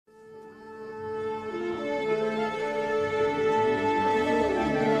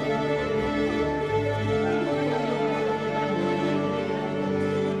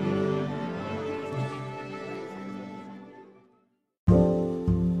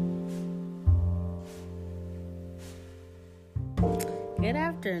Good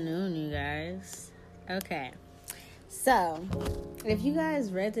afternoon, you guys. Okay, so if you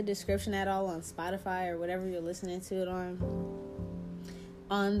guys read the description at all on Spotify or whatever you're listening to it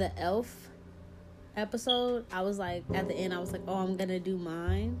on the Elf episode, I was like, at the end, I was like, oh, I'm gonna do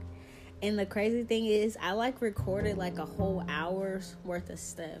mine. And the crazy thing is, I recorded a whole hour's worth of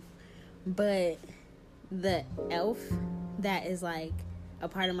stuff, but the elf that is a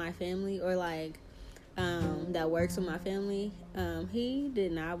part of my family, or that works with my family, he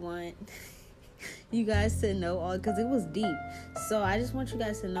did not want you guys to know all, because it was deep. So I just want you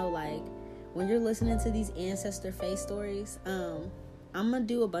guys to know, when you're listening to these ancestor face stories, I'm gonna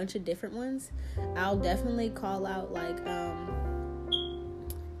do a bunch of different ones. I'll definitely call out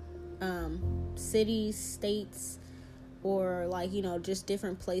cities, states, or just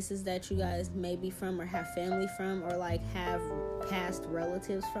different places that you guys may be from, or have family from, or have past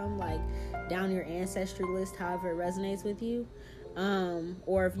relatives from, down your ancestry list, however it resonates with you.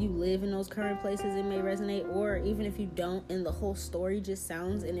 Or if you live in those current places, it may resonate, or even if you don't and the whole story just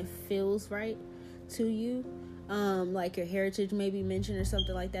sounds and it feels right to you, your heritage may be mentioned or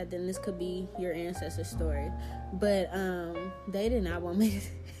something like that, then this could be your ancestor story. But they did not want me to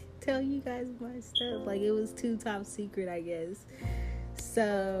tell you guys my stuff. It was too top secret, I guess.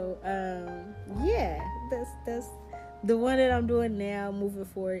 So yeah, that's the one that I'm doing now. Moving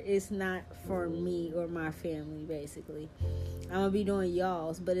forward, it's not for me or my family. Basically, I'm gonna be doing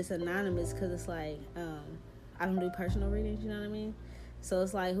y'all's, but it's anonymous because it's I don't do personal readings, you know what I mean? So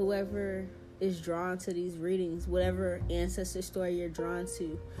it's whoever is drawn to these readings, whatever ancestor story you're drawn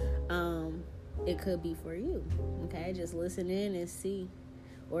to, it could be for you. Okay, just listen in and see,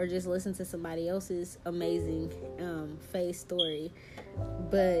 or just listen to somebody else's amazing face story.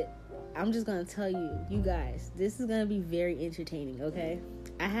 But I'm just gonna tell you guys, this is gonna be very entertaining. Okay,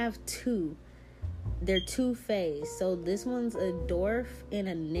 I have two. They're two fays. So this one's a dwarf and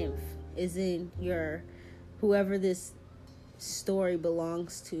a nymph, is in your whoever this story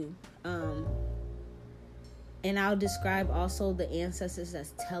belongs to. And I'll describe also the ancestors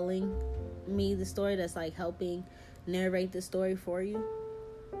that's telling me the story, that's helping narrate the story for you.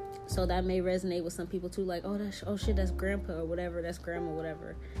 So that may resonate with some people too, oh shit, that's grandpa, or whatever, that's grandma,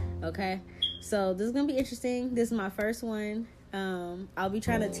 whatever. Okay, so this is gonna be interesting. This is my first one. I'll be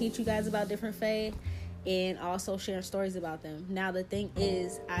trying to teach you guys about different fae and also sharing stories about them. Now the thing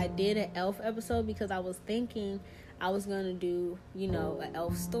is, I did an elf episode because I was thinking I was gonna do an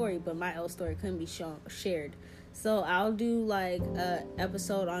elf story, but my elf story couldn't be shared. So I'll do a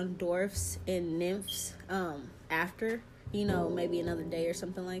episode on dwarfs and nymphs after, maybe another day or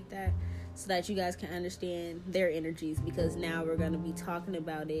something like that, so that you guys can understand their energies, because now we're going to be talking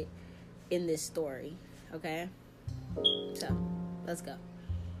about it in this story. Okay, so let's go.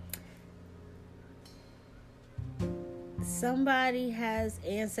 Somebody has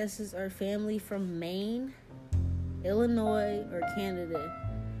ancestors or family from Maine, Illinois, or Canada.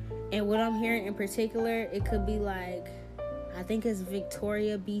 And what I'm hearing in particular, it could be I think it's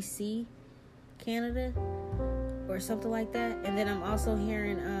Victoria, BC, Canada, or something like that. And then I'm also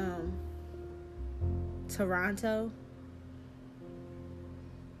hearing Toronto,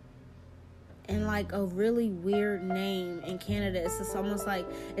 and a really weird name in Canada. It's just almost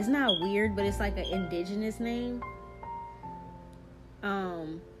it's not weird, but it's an indigenous name.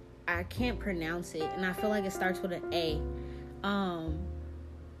 I can't pronounce it, and I feel it starts with an A.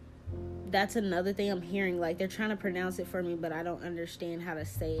 That's another thing I'm hearing. They're trying to pronounce it for me, but I don't understand how to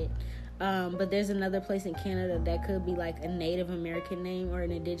say it. But there's another place in Canada that could be a Native American name or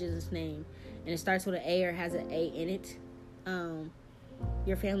an indigenous name, and it starts with an A or has an A in it.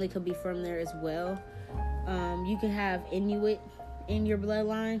 Your family could be from there as well. You could have Inuit in your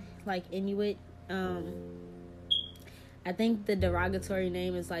bloodline, Inuit. I think the derogatory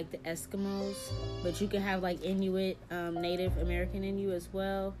name is the Eskimos, but you could have Inuit, Native American in you as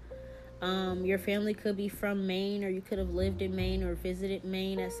well. Your family could be from Maine, or you could have lived in Maine or visited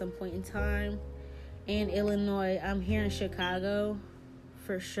Maine at some point in time. And Illinois, I'm here in Chicago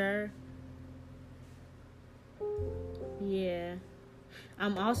for sure. Yeah.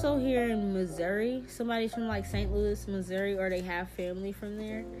 I'm also here in Missouri. Somebody's from St. Louis, Missouri, or they have family from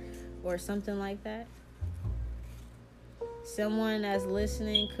there or something like that. Someone that's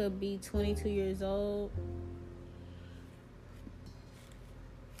listening could be 22 years old.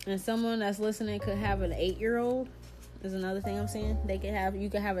 And someone that's listening could have an 8-year-old. Is another thing I'm saying. You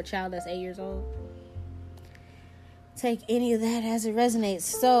could have a child that's 8 years old. Take any of that as it resonates.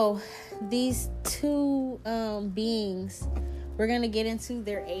 So these two beings, we're gonna get into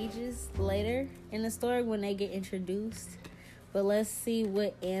their ages later in the story when they get introduced. But let's see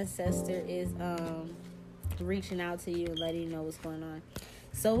what ancestor is reaching out to you and letting you know what's going on.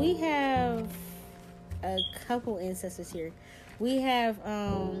 So we have a couple ancestors here. We have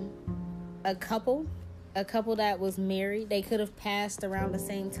a couple that was married. They could have passed around the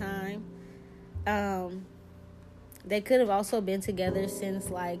same time. They could have also been together since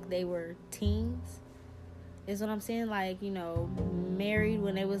like they were teens. Is what I'm saying. Like, you know, married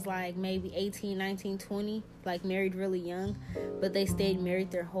when they was like maybe 18, 19, 20. Like married really young, but they stayed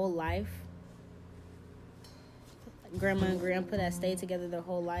married their whole life. Grandma and grandpa that stayed together their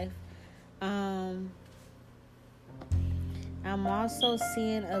whole life. I'm also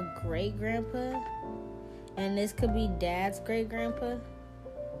seeing a great grandpa, and this could be dad's great grandpa,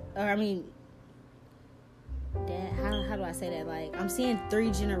 or I mean, dad. How do I say that? Like, I'm seeing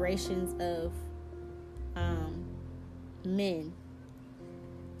 3 generations of men.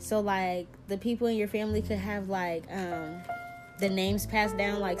 So like the people in your family could have like the names passed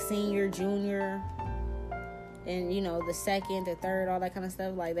down, like senior, junior, and you know the second, the third, all that kind of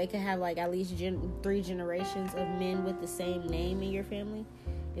stuff. Like they could have like at least 3 generations of men with the same name in your family.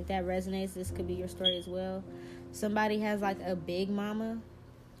 If that resonates, this could be your story as well. Somebody has like a big mama,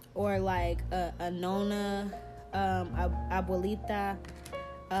 or like a nona, abuelita,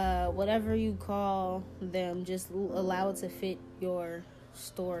 whatever you call them. Just allow it to fit your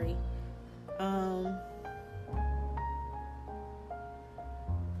story.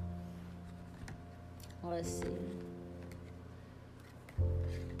 Let's see.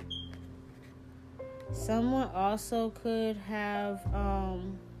 Someone also could have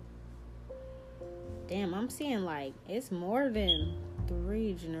damn, I'm seeing like it's more than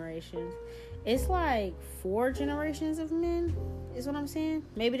 3 generations. It's like 4 generations of men is what I'm saying.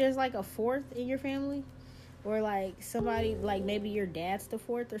 Maybe there's like a 4th in your family, or like somebody, like maybe your dad's the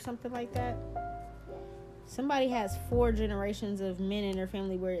 4th or something like that. Somebody has 4 generations of men in their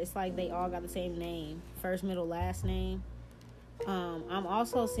family where it's like they all got the same name, first, middle, last name. I'm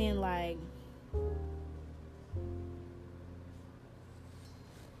also seeing like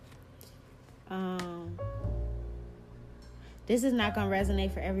this is not gonna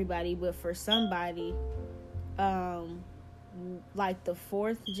resonate for everybody, but for somebody, like the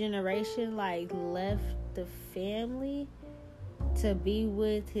 4th generation like left the family to be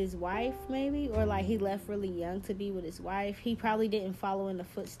with his wife, maybe, or like he left really young to be with his wife. He probably didn't follow in the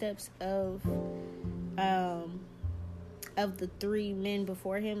footsteps of the 3 men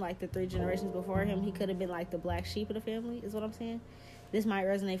before him, like the 3 generations before him. He could have been like the black sheep of the family, is what I'm saying. This might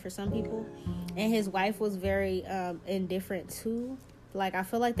resonate for some people. And his wife was very indifferent too. Like, I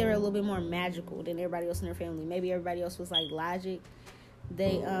feel like they were a little bit more magical than everybody else in their family. Maybe everybody else was like logic.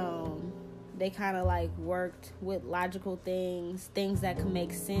 They kind of like worked with logical things that could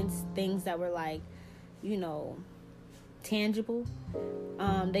make sense, things that were like, you know, tangible.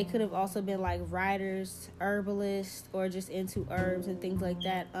 They could have also been like writers, herbalists, or just into herbs and things like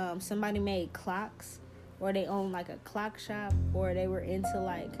that. Somebody made clocks, or they owned like a clock shop, or they were into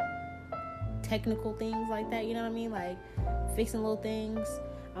like technical things like that, you know what I mean, like fixing little things.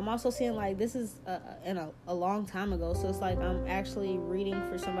 I'm also seeing like this is in a long time ago, so it's like I'm actually reading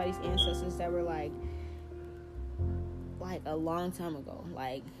for somebody's ancestors that were like a long time ago.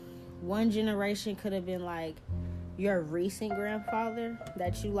 Like 1 generation could have been like your recent grandfather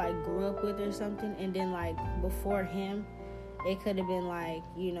that you like grew up with or something, and then like before him it could have been like,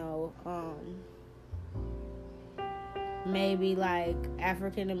 you know, maybe like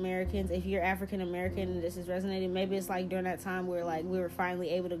African Americans. If you're African American and this is resonating, maybe it's like during that time where like we were finally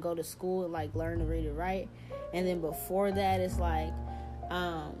able to go to school and like learn to read and write. And then before that it's like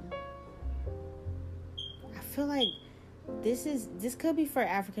I feel like this could be for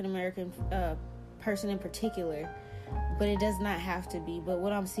African American person in particular, but it does not have to be. But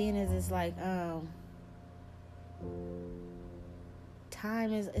what I'm seeing is it's like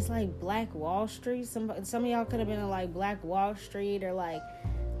time is, it's like Black Wall Street. Some of y'all could have been in like Black Wall Street, or like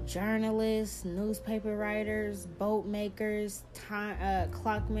journalists, newspaper writers, boat makers,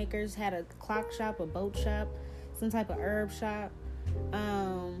 clock makers, had a clock shop, a boat shop, some type of herb shop.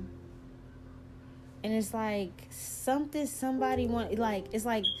 And it's like somebody want, like, it's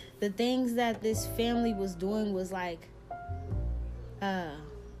like the things that this family was doing was like the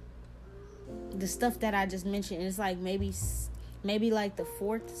stuff that I just mentioned. It's like maybe like the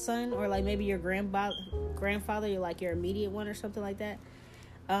 4th son, or like maybe your grandfather, you're like your immediate one or something like that.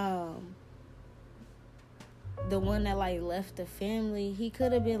 The one that like left the family, he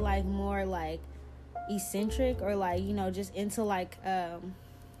could have been like more like eccentric, or like, you know, just into like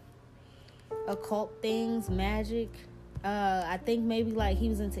occult things, magic. I think maybe like he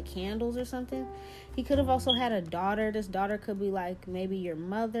was into candles or something. He could have also had a daughter. This daughter could be like maybe your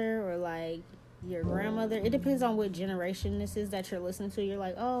mother, or like your grandmother. It depends on what generation this is that you're listening to. You're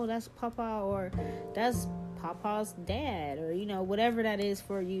like, oh, that's Papa, or that's Papa's dad, or whatever that is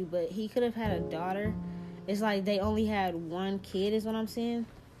for you. But he could have had a daughter. It's like they only had one kid, is what I'm saying.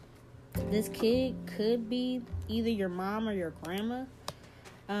 This kid could be either your mom or your grandma,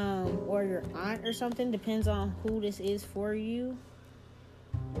 or your aunt or something. Depends on who this is for you.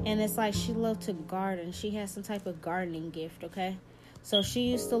 And it's like she loved to garden. She has some type of gardening gift, okay? So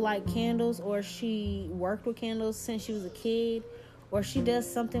she used to light candles, or she worked with candles since she was a kid, or she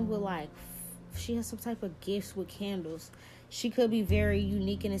does something with she has some type of gifts with candles. She could be very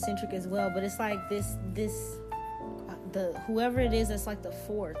unique and eccentric as well, but it's like whoever it is that's like the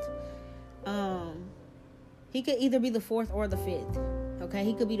fourth, he could either be the fourth or the fifth, okay?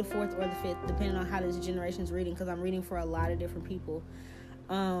 He could be the fourth or the fifth, depending on how this generation's reading, because I'm reading for a lot of different people.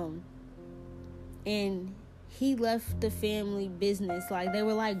 And he left the family business. Like, they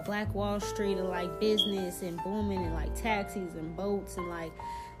were like Black Wall Street and like business and booming and like taxis and boats and like,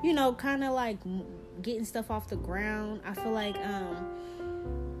 kind of like getting stuff off the ground. I feel like,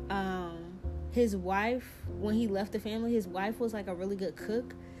 his wife, when he left the family, his wife was like a really good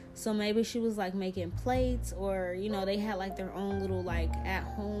cook. So maybe she was like making plates, or, they had like their own little like at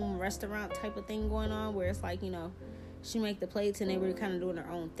home restaurant type of thing going on, where it's like, she make the plates and they were kind of doing their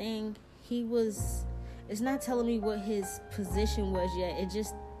own thing. It's not telling me what his position was yet. It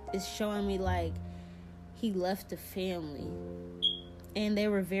just is showing me like he left the family. And they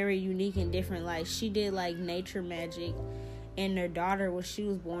were very unique and different. Like, she did like nature magic. And their daughter, when she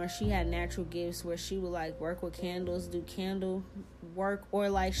was born, she had natural gifts where she would like work with candles, do candle work, or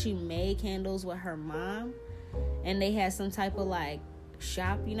like she made candles with her mom. And they had some type of like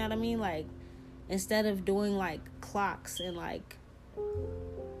shop, you know what I mean? Like, instead of doing like clocks and like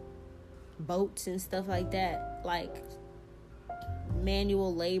boats and stuff like that, like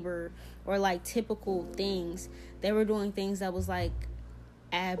manual labor or like typical things, they were doing things that was like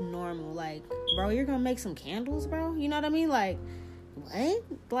abnormal. Like, bro, you're gonna make some candles, bro? You know what I mean? Like, what?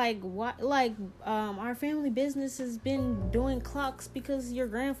 Like, what? Like, our family business has been doing clocks because your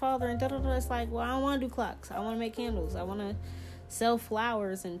grandfather and da-da-da. It's like, well, I don't want to do clocks. I want to make candles. I want to sell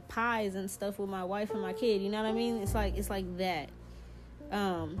flowers and pies and stuff with my wife and my kid. You know what I mean? It's like that.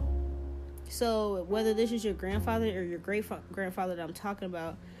 So whether this is your grandfather or your great grandfather that I'm talking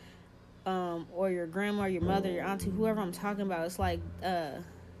about, or your grandma, your mother, your auntie, whoever I'm talking about, it's like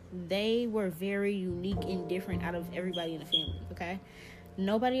they were very unique and different out of everybody in the family. Okay,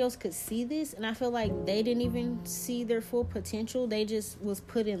 nobody else could see this, and I feel like they didn't even see their full potential. They just was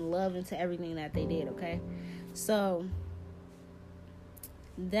putting love into everything that they did. Okay, so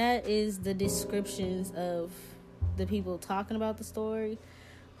that is the descriptions of the people talking about the story,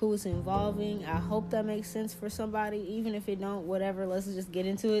 who it's involving. I hope that makes sense for somebody. Even if it don't, whatever, let's just get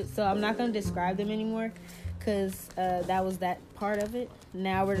into it. So I'm not going to describe them anymore, because that was that part of it.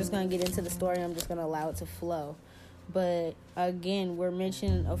 Now we're just going to get into the story. I'm just going to allow it to flow. But again, we're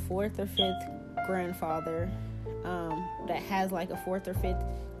mentioning a fourth or fifth grandfather that has like a fourth or fifth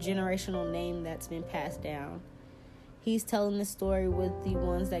generational name that's been passed down. He's telling the story with the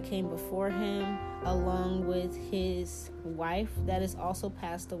ones that came before him, along with his wife that is also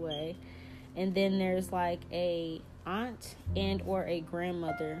passed away. And then there's like a aunt and or a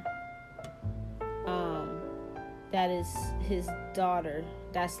grandmother that is his daughter.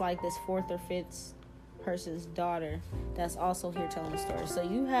 That's like this fourth or fifth person's daughter that's also here telling the story. So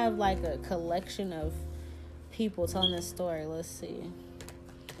you have like a collection of people telling this story. Let's see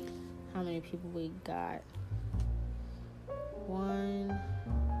how many people we got. 1,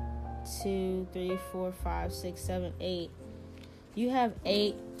 2, 3, 4, 5, 6, 7, 8. You have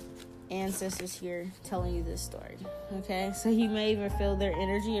 8 ancestors here telling you this story. Okay, so you may even feel their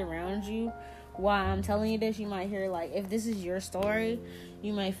energy around you while I'm telling you this. You might hear, like, if this is your story,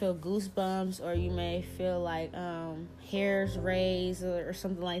 you may feel goosebumps, or you may feel like hairs raised or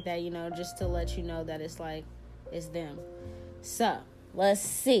something like that, just to let you know that it's like it's them. So let's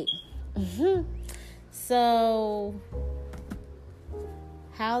see. So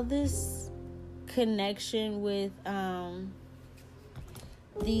how this connection with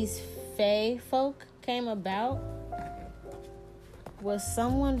these fae folk came about was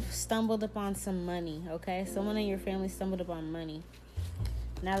someone stumbled upon some money, okay? Someone in your family stumbled upon money.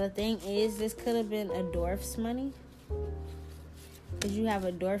 Now, the thing is, this could have been a dwarf's money, because you have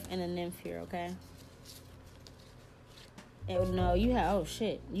a dwarf and a nymph here, okay? And no, you had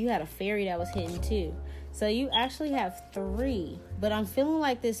a fairy that was hidden too. So you actually have 3, but I'm feeling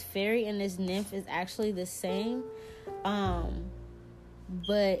like this fairy and this nymph is actually the same,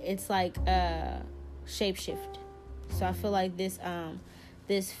 but it's like shapeshift. So I feel like this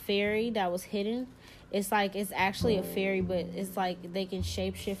this fairy that was hidden. It's like, it's actually a fairy, but it's like they can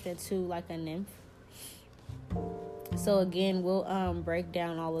shapeshift into like a nymph. So again, we'll break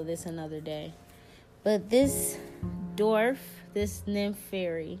down all of this another day. But this dwarf, this nymph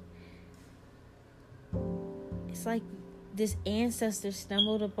fairy, it's like this ancestor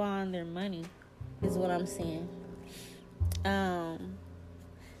stumbled upon their money, is what I'm saying.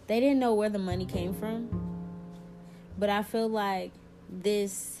 They didn't know where the money came from, but I feel like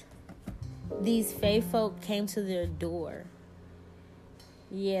these fae folk came to their door.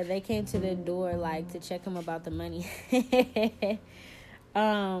 Yeah, they came to their door like to check them about the money.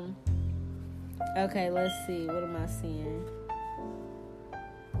 Okay, let's see. What am I seeing?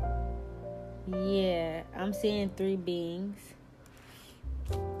 Yeah, I'm seeing 3 beings.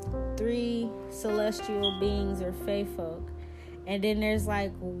 3 celestial beings or fae folk. And then there's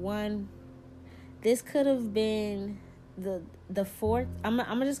like one. This could have been the 4th.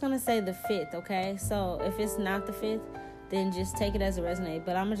 I'm just gonna say the 5th, okay? So if it's not the 5th, then just take it as a resonate.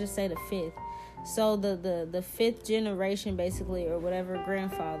 But I'm gonna just say the 5th. So the 5th generation, basically, or whatever,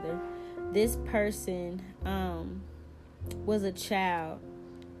 grandfather. This person was a child.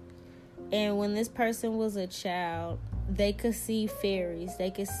 And when this person was a child, they could see fairies.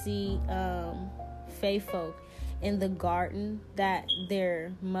 They could see fae folk in the garden that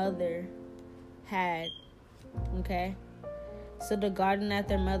their mother had. Okay? So the garden that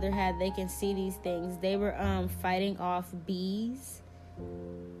their mother had, they can see these things. They were fighting off bees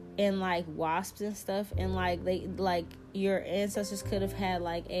and like wasps and stuff, and like they, like your ancestors could have had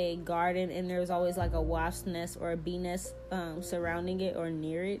like a garden, and there was always like a wasp nest or a bee nest surrounding it or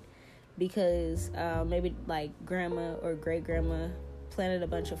near it, because maybe like grandma or great grandma planted a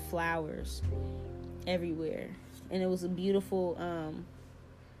bunch of flowers everywhere, and it was a beautiful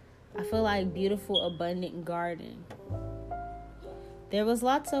I feel like beautiful abundant garden. There was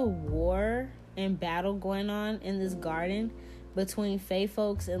lots of war and battle going on in this garden between fae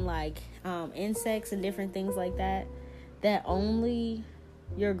folks and like insects and different things like that only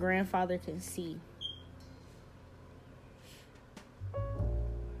your grandfather can see.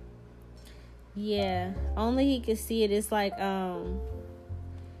 Yeah, only he could see it. It's like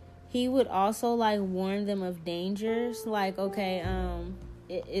he would also like warn them of dangers, like, okay,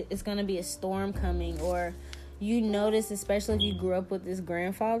 it's gonna be a storm coming, or you notice, especially if you grew up with this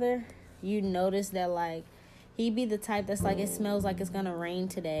grandfather, you notice that like he'd be the type that's like, it smells like it's gonna rain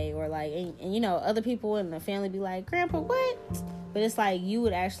today, or like, and you know, other people in the family be like, Grandpa, what? But it's like you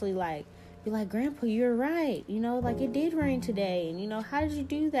would actually like be like, Grandpa, you're right, you know, like it did rain today, and you know, how did you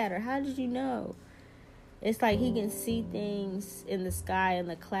do that, or how did you know? It's like he can see things in the sky and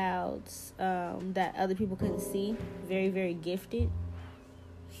the clouds that other people couldn't see. Very, very gifted.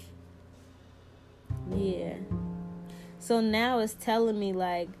 Yeah. So now it's telling me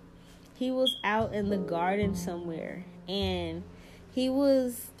like he was out in the garden somewhere, and he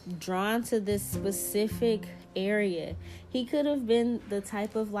was drawn to this specific area. He could have been the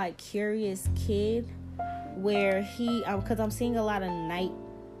type of like curious kid where he, because I'm seeing a lot of nighttime.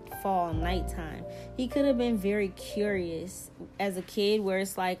 He could have been very curious as a kid, where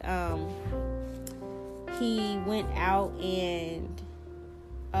it's like he went out and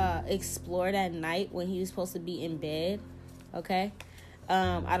explored at night when he was supposed to be in bed. Okay,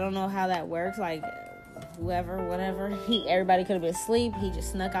 I don't know how that works, like whatever, everybody could have been asleep, he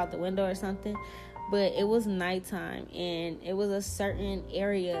just snuck out the window or something. But it was nighttime, and it was a certain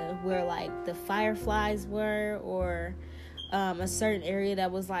area where like the fireflies were, or a certain area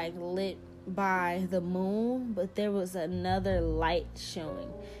that was like lit by the moon, but there was another light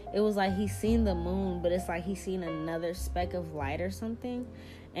showing. It was like he seen the moon, but it's like he seen another speck of light or something,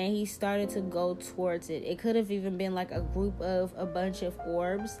 and he started to go towards it. It could have even been like a group of a bunch of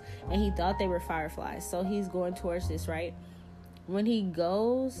orbs, and he thought they were fireflies, so he's going towards this, right? When he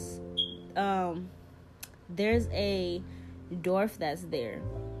goes, there's a dwarf that's there.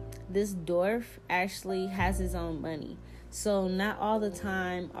 This dwarf actually has his own money. So not all the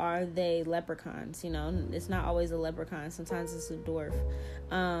time are they leprechauns, you know. It's not always a leprechaun. Sometimes it's a dwarf.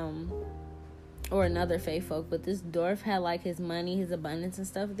 Or another fae folk. But this dwarf had like his money, his abundance and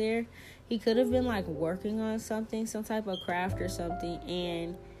stuff there. He could have been like working on something, some type of craft or something.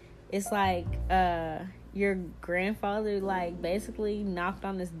 And it's like your grandfather like basically knocked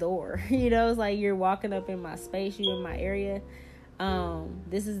on this door. You know, it's like, you're walking up in my space, you in my area.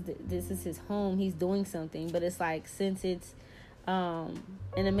 This is his home. He's doing something, but it's like, since it's in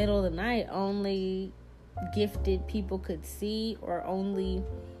the middle of the night, only gifted people could see, or only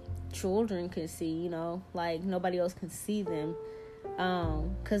children could see, you know, like nobody else can see them.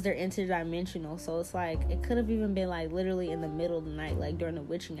 because they're interdimensional. So it's like it could have even been like literally in the middle of the night, like during the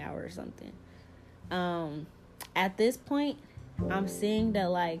witching hour or something. At this point, I'm seeing that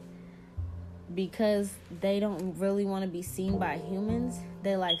like because they don't really want to be seen by humans,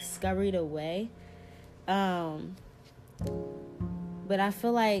 they like scurried away. But I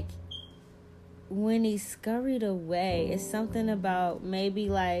feel like when he scurried away, it's something about maybe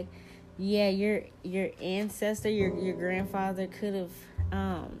like, yeah, your ancestor, your grandfather could have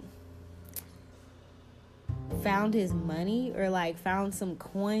found his money or like found some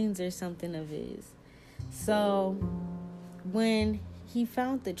coins or something of his. So when he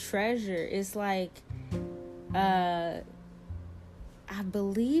found the treasure, it's like I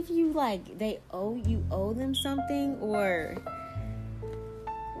believe you like they owe them something, or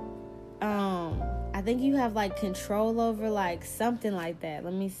I think you have like control over like something like that.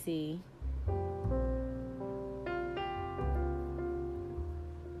 Let me see.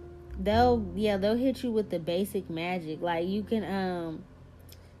 They'll hit you with the basic magic. Like you can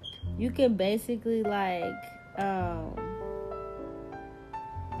basically like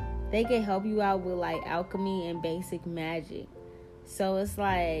they can help you out with like alchemy and basic magic. So it's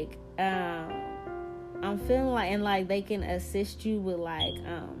like I'm feeling like, and like they can assist you with like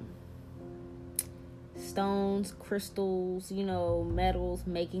stones, crystals, metals,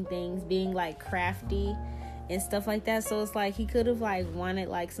 making things, being like crafty and stuff like that. So it's like he could have like wanted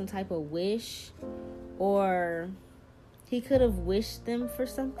like some type of wish, or he could have wished them for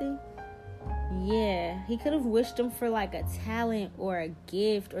something. Yeah, he could have wished them for like a talent or a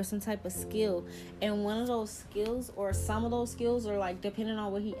gift or some type of skill. And one of those skills or some of those skills, or like depending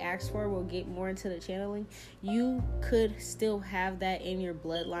on what he asked for, we'll get more into the channeling. You could still have that in your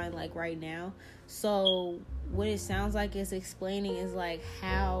bloodline like right now. So what it sounds like it's explaining is like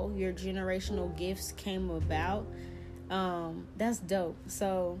how your generational gifts came about. That's dope.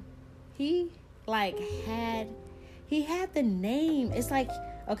 So he like had the name. It's like,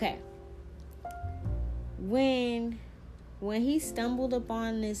 okay, when he stumbled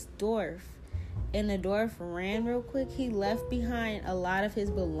upon this dwarf and the dwarf ran real quick, he left behind a lot of his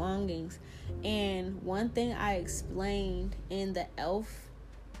belongings. And one thing I explained in the elf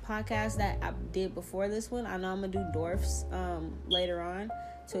podcast that I did before this one, I know I'm gonna do dwarfs later on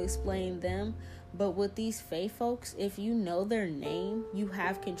to explain them, but with these fae folks, if you know their name, you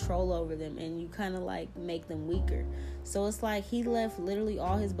have control over them and you kind of like make them weaker. So it's like he left literally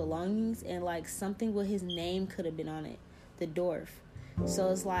all his belongings, and like something with his name could have been on it, the dwarf.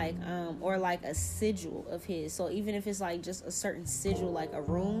 So it's like or like a sigil of his. So even if it's like just a certain sigil, like a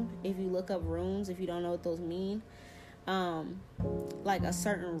rune, if you look up runes, if you don't know what those mean, like a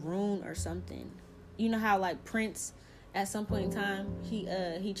certain rune or something. You know how like Prince at some point in time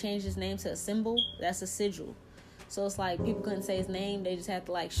he changed his name to a symbol? That's a sigil. So it's like people couldn't say his name, they just had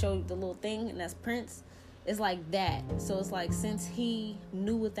to like show the little thing, and that's Prince. It's like that. So it's like since he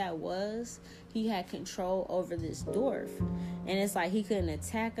knew what that was, he had control over this dwarf, and it's like he couldn't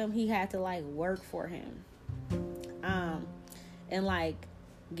attack him, he had to like work for him and like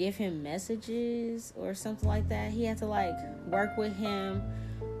give him messages or something like that. He had to like work with him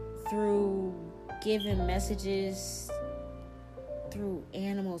through giving messages through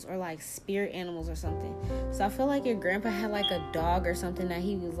animals or like spirit animals or something. So I feel like your grandpa had like a dog or something that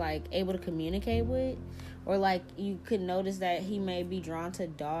he was like able to communicate with, or like you could notice that he may be drawn to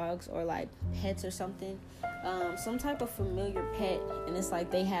dogs or like pets or something, some type of familiar pet, and it's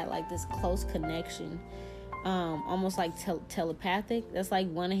like they had like this close connection, almost like telepathic. That's like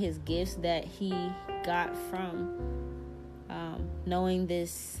one of his gifts that he got from knowing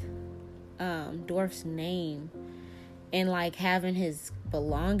this dwarf's name and like having his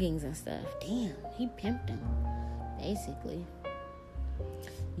belongings and stuff. Damn, he pimped him basically.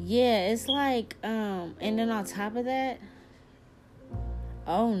 Yeah, it's like and then on top of that,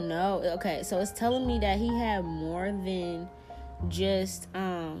 oh no, okay, so it's telling me that he had more than just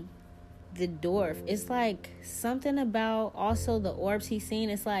the dwarf. It's like something about also the orbs he's seen.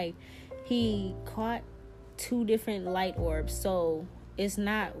 It's like he caught 2 different light orbs, so it's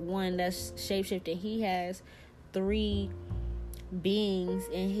not one that's shapeshifting. He has 3 beings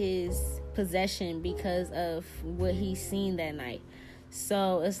in his possession because of what he's seen that night.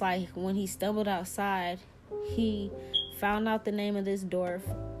 So it's like when he stumbled outside, he found out the name of this dwarf,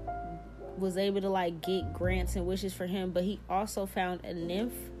 was able to like get grants and wishes for him, but he also found a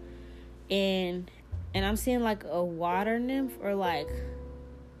nymph, and I'm seeing like a water nymph, or like,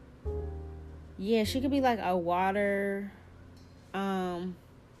 yeah, she could be like a water,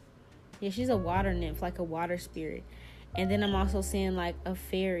 yeah, she's a water nymph, like a water spirit. And then I'm also seeing like a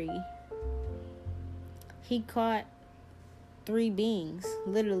fairy. He caught three beings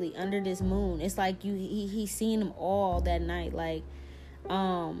literally under this moon. It's like he's seen them all that night, like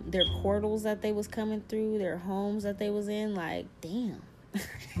their portals that they was coming through, their homes that they was in, like damn.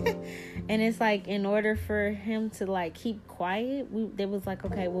 And it's like, in order for him to like keep quiet, they was like,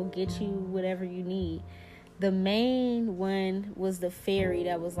 okay, we'll get you whatever you need. The main one was the fairy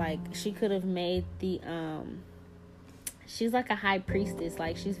that was like, she could have made the she's like a high priestess,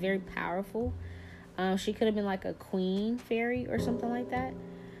 like she's very powerful. She could have been like a queen fairy or something like that.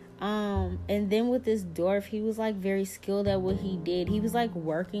 And then with this dwarf, he was like very skilled at what he did. He was like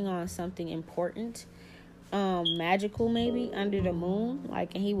working on something important, magical maybe, under the moon,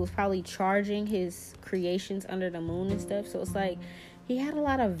 like, and he was probably charging his creations under the moon and stuff. So it's like he had a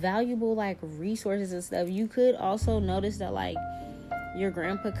lot of valuable like resources and stuff. You could also notice that like your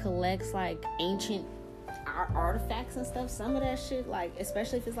grandpa collects like ancient artifacts and stuff. Some of that shit, like,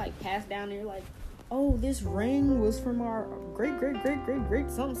 especially if it's like passed down there, like, oh, this ring was from our great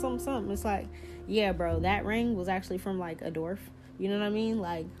something. It's like, yeah, bro, that ring was actually from like a dwarf. You know what I mean?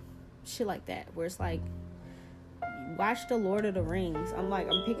 Like shit like that, where it's like, watch the Lord of the Rings. I'm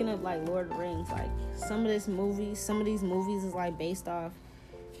picking up like Lord of the Rings. Like some of these movies is like based off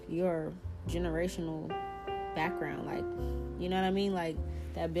your generational background. Like, you know what I mean? Like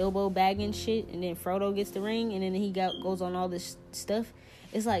that Bilbo Baggins shit, and then Frodo gets the ring, and then he goes on all this stuff.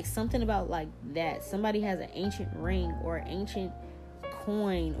 It's like something about like that. Somebody has an ancient ring or an ancient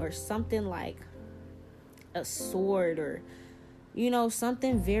coin or something, like a sword, or you know,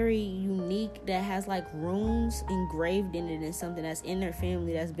 something very unique that has like runes engraved in it, and something that's in their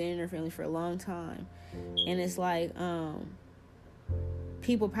family, that's been in their family for a long time. And it's like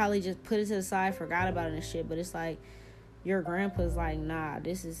people probably just put it to the side, forgot about it and shit, but it's like your grandpa's like, nah,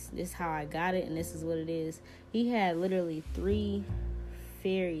 this is how I got it, and this is what it is. He had literally 3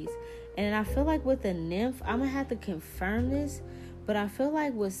 fairies. And I feel like with the nymph, I'm gonna have to confirm this, but I feel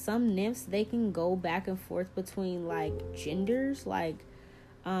like with some nymphs, they can go back and forth between like genders, like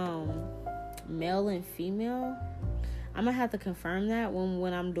male and female. I'm gonna have to confirm that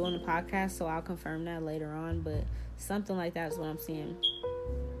when I'm doing the podcast, so I'll confirm that later on, but something like that is what I'm seeing.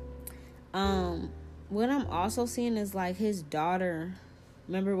 What I'm also seeing is like his daughter.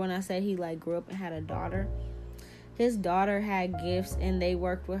 Remember when I said he like grew up and had a daughter? His daughter had gifts, and they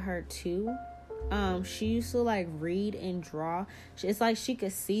worked with her too. She used to like read and draw. It's like she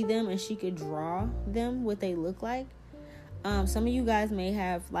could see them and she could draw them, what they look like. Some of you guys may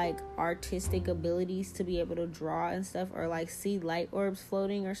have like artistic abilities to be able to draw and stuff, or like see light orbs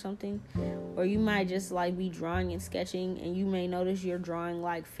floating or something. Or you might just like be drawing and sketching, and you may notice you're drawing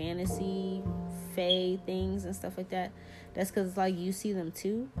like fantasy, fae things and stuff like that. That's because it's like you see them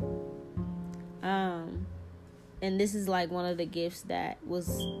too. And this is like one of the gifts that was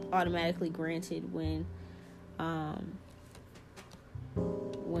automatically granted when you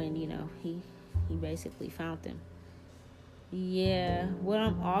know he basically found them. Yeah, what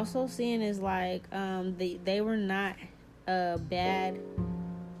I'm also seeing is like they were not bad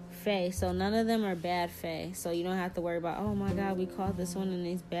fae, so none of them are bad fae. So you don't have to worry about, oh my god, we caught this one and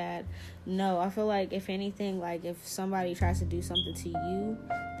he's bad. No, I feel like if anything, like if somebody tries to do something to you,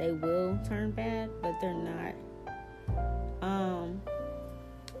 they will turn bad, but they're not.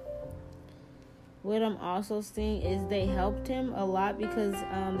 What I'm also seeing is they helped him a lot because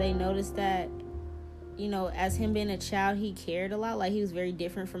they noticed that, you know, as him being a child, he cared a lot. Like, he was very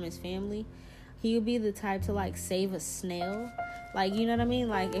different from his family. He would be the type to, like, save a snail. Like, you know what I mean?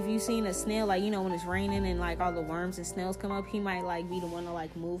 Like, if you've seen a snail, like, you know, when it's raining and, like, all the worms and snails come up, he might, like, be the one to,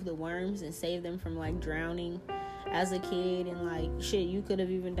 like, move the worms and save them from, like, drowning as a kid. And, like, shit, you could have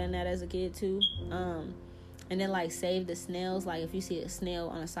even done that as a kid, too. And then, like, save the snails. Like, if you see a snail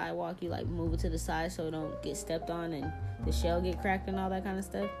on a sidewalk, you, like, move it to the side so it don't get stepped on and the shell get cracked and all that kind of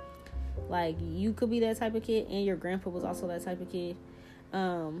stuff. Like, you could be that type of kid, and your grandpa was also that type of kid.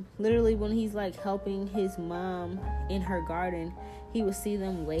 Literally, when he's, like, helping his mom in her garden, he would see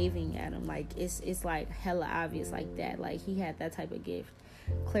them waving at him. Like, it's like, hella obvious like that. Like, he had that type of gift.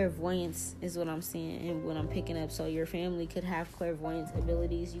 Clairvoyance is what I'm seeing and what I'm picking up. So your family could have clairvoyance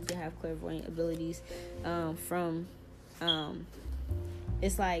abilities. You could have clairvoyant abilities from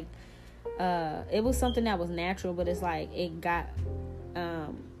it's like it was something that was natural, but it's like it got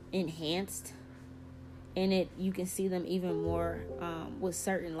enhanced, and you can see them even more with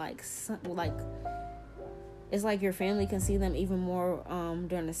certain like it's like your family can see them even more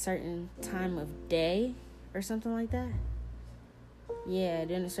during a certain time of day or something like that. Yeah,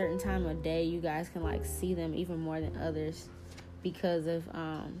 during a certain time of day, you guys can, like, see them even more than others because of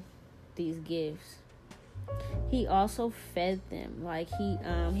these gifts. He also fed them. Like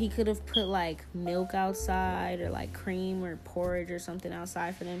he could have put like milk outside, or like cream or porridge or something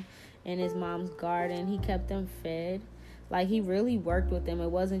outside for them in his mom's garden. He kept them fed. Like, he really worked with them. It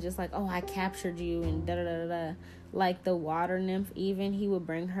wasn't just like, oh, I captured you and da da da da. Like the water nymph, even, he would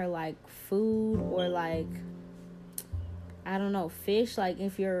bring her like food, or like, I don't know, fish. Like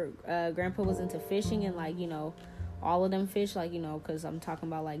if your grandpa was into fishing, and like, all of them fish, like, because I'm talking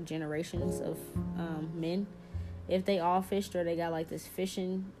about like generations of men. If they all fished, or they got like this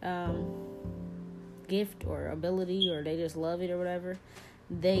fishing gift or ability, or they just love it or whatever,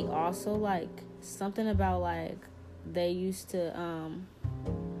 they also like something about like they used to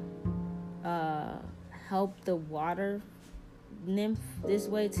help the water nymph this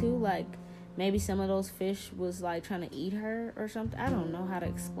way too. Like maybe some of those fish was like trying to eat her or something. I don't know how to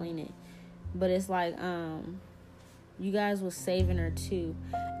explain it, but it's like you guys was saving her too.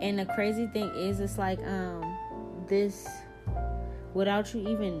 And the crazy thing is, it's like this, without you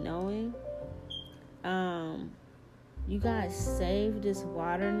even knowing, you guys saved this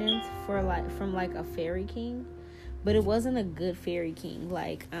water nymph from like a fairy king, but it wasn't a good fairy king.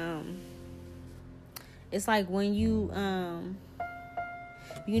 Like it's like when you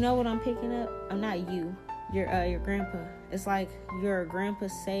know what I'm picking up? I'm not you. Your grandpa. It's like your grandpa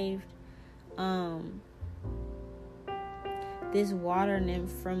saved this water nymph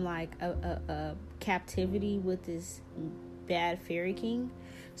from like a captivity with this bad fairy king.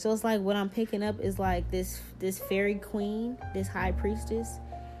 So it's like what I'm picking up is like this fairy queen, this high priestess,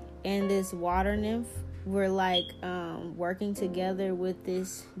 and this water nymph were like working together with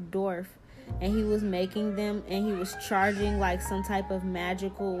this dwarf, and he was making them, and he was charging like some type of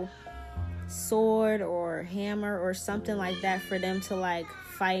magical sword or hammer or something like that for them to like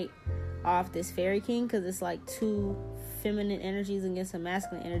fight off this fairy king, because it's like two feminine energies against a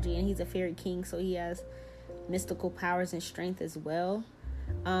masculine energy, and he's a fairy king, so he has mystical powers and strength as well.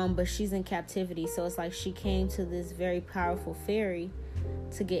 But she's in captivity, so it's like she came to this very powerful fairy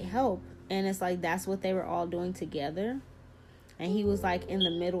to get help, and it's like that's what they were all doing together. And he was like in the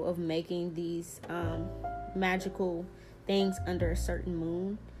middle of making these magical things under a certain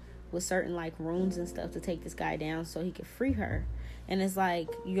moon with certain like runes and stuff to take this guy down so he could free her. And it's like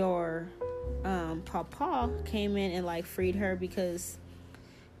your papa came in and like freed her, because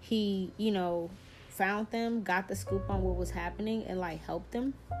he found them, got the scoop on what was happening, and like helped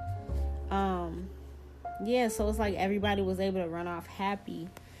them. So it's like everybody was able to run off happy.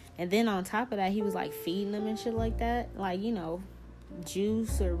 And then on top of that, he was like feeding them and shit like that, like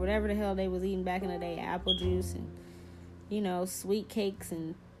juice or whatever the hell they was eating back in the day, apple juice, and sweet cakes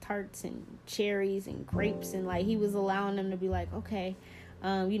and tarts and cherries and grapes, and like he was allowing them to be like, okay,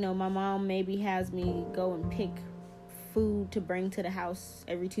 my mom maybe has me go and pick food to bring to the house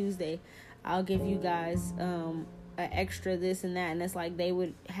every Tuesday. I'll give you guys an extra this and that. And it's like they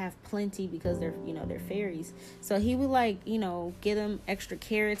would have plenty because they're fairies. So he would like give them extra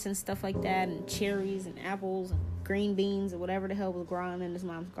carrots and stuff like that, and cherries and apples and green beans or whatever the hell was growing in his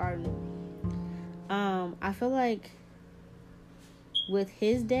mom's garden. I feel like with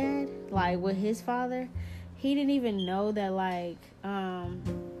his dad, like with his father, he didn't even know that like I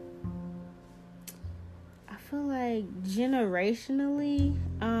feel like generationally,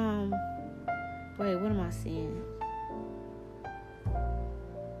 wait, what am I saying?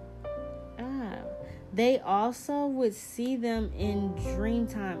 They also would see them in dream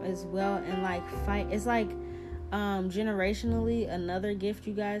time as well, and like fight. It's like generationally, another gift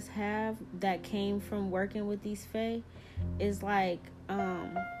you guys have that came from working with these fae is like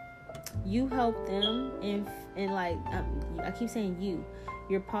you help them in like I keep saying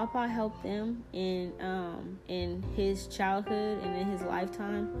your papa helped them in his childhood and in his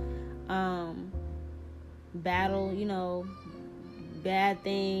lifetime battle bad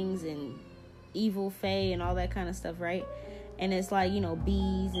things and evil fae and all that kind of stuff, right? And it's like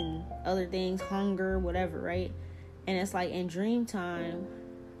bees and other things, hunger, whatever, right? And it's like in dream time,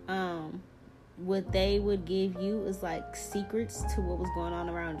 what they would give you is like secrets to what was going on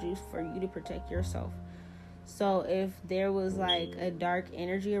around you for you to protect yourself. So if there was like a dark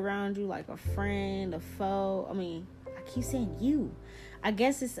energy around you, like a friend, a foe, I keep saying you. I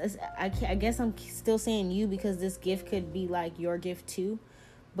guess I guess I'm still saying you because this gift could be like your gift too,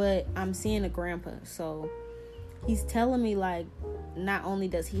 but I'm seeing a grandpa, so he's telling me like not only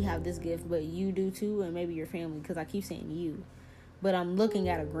does he have this gift, but you do too, and maybe your family, because I keep saying you, but I'm looking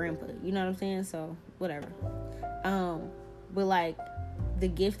at a grandpa, you know what I'm saying? So whatever. But like the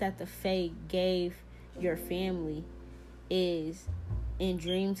gift that the fae gave your family is in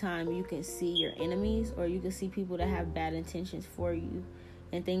dream time you can see your enemies, or you can see people that have bad intentions for you,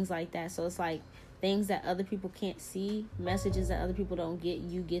 and things like that. So it's like things that other people can't see, messages that other people don't get,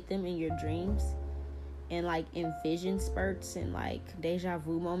 you get them in your dreams, and like in vision spurts and like deja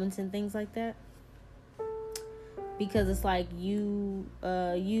vu moments and things like that. Because it's like your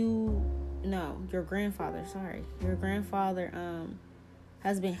grandfather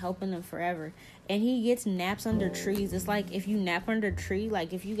has been helping them forever, and he gets naps under trees. It's like if you nap under a tree,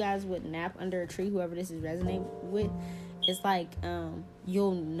 like if you guys would nap under a tree, whoever this is resonating with, it's like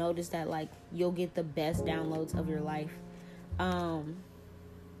you'll notice that like you'll get the best downloads of your life.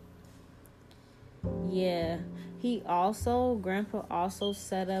 Grandpa also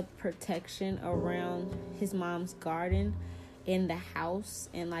set up protection around his mom's garden in the house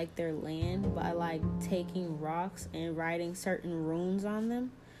and like their land by like taking rocks and writing certain runes on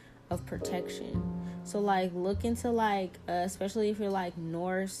them of protection. So like look into like especially if you're like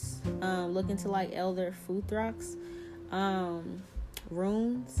Norse, look into like Elder Futhrocks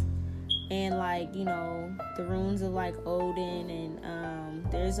runes, and like, you know, the runes of like Odin, and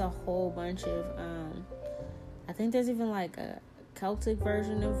there's a whole bunch of I think there's even like a Celtic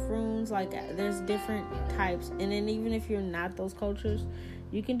version of runes. Like there's different types, and then even if you're not those cultures,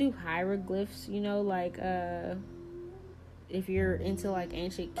 you can do hieroglyphs, you know, like if you're into like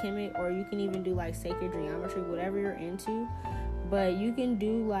ancient Kemet, or you can even do like sacred geometry, whatever you're into. But you can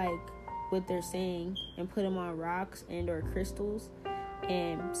do like what they're saying and put them on rocks and or crystals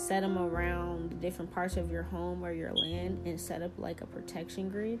and set them around different parts of your home or your land, and set up like a protection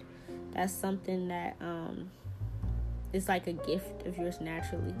grid. That's something that it's like a gift of yours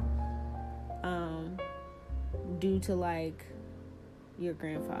naturally, due to like your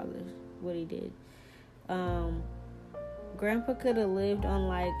grandfather, what he did. Grandpa could have lived on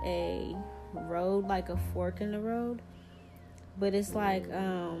like a road, like a fork in the road, but it's like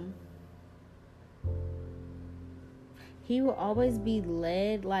he will always be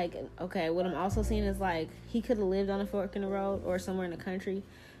led, like, okay, what I'm also seeing is like he could have lived on a fork in the road or somewhere in the country,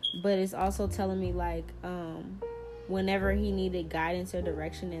 but it's also telling me like whenever he needed guidance or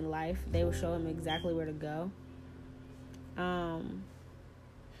direction in life, they would show him exactly where to go.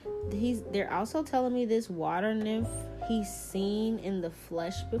 They're also telling me this water nymph he's seen in the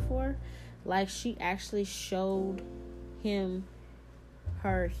flesh before. Like she actually showed him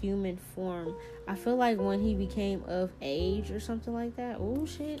her human form. I feel like when he became of age or something like that. Oh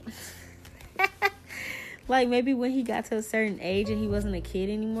shit. Like maybe when he got to a certain age and he wasn't a kid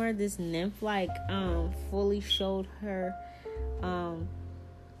anymore, this nymph like fully showed her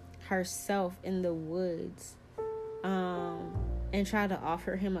herself in the woods, and tried to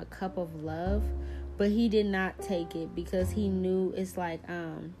offer him a cup of love, but he did not take it because he knew it's like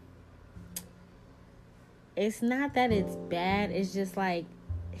it's not that it's bad, it's just like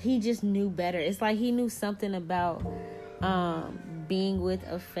he just knew better. It's like he knew something about being with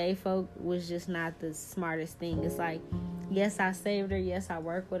a fae folk was just not the smartest thing. It's like, yes, I saved her, yes, I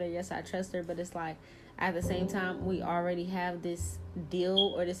work with her, yes, I trust her, but it's like at the same time we already have this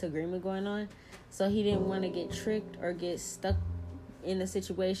deal or this agreement going on, so he didn't want to get tricked or get stuck in a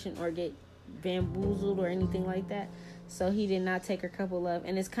situation or get bamboozled or anything like that. So he did not take her cup of love,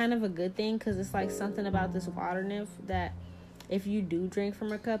 and it's kind of a good thing because it's like something about this water nymph that if you do drink from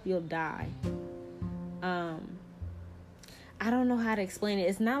her cup, you'll die. I don't know how to explain it.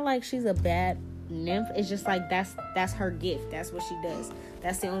 It's not like she's a bad nymph. It's just like that's her gift. That's what she does.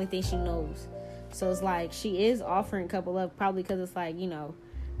 That's the only thing she knows. So it's like she is offering cup of love, probably because it's like, you know,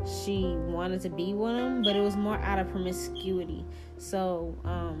 she wanted to be one of them, but it was more out of promiscuity. So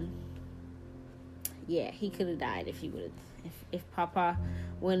yeah, he could have died if he would have, if Papa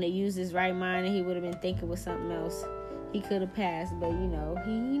wouldn't have used his right mind and he would have been thinking with something else. He could have passed, but he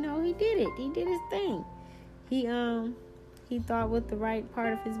did it. He did his thing. He thought with the right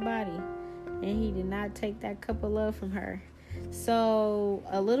part of his body, and he did not take that cup of love from her. So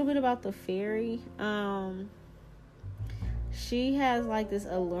a little bit about the fairy. She has like this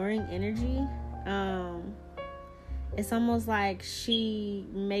alluring energy. It's almost like she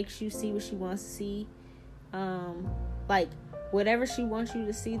makes you see what she wants to see. Like whatever she wants you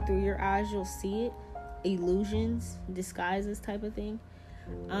to see through your eyes, you'll see it. Illusions, disguises type of thing.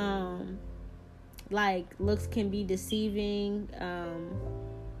 Like looks can be deceiving,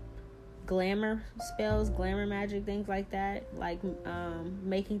 glamour spells, glamour magic, things like that, like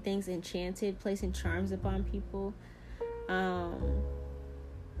making things enchanted, placing charms upon people.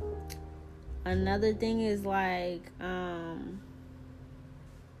 Another thing is like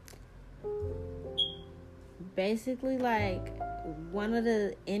basically like one of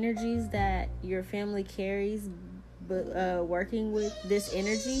the energies that your family carries, but working with this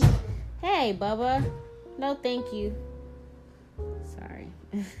energy. Hey, Bubba. No, thank you. sorry.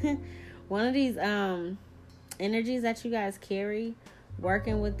 One of these energies that you guys carry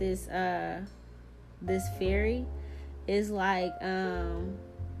working with this this fairy is like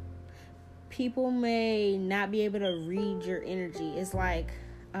people may not be able to read your energy. It's like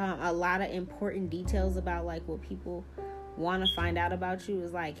a lot of important details about like what people want to find out about you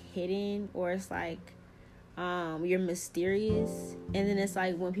is like hidden, or it's like you're mysterious. And then it's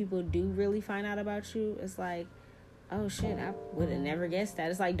like when people do really find out about you, it's like, oh shit, I would have never guessed that.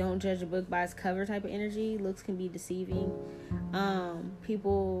 It's like, don't judge a book by its cover type of energy. Looks can be deceiving.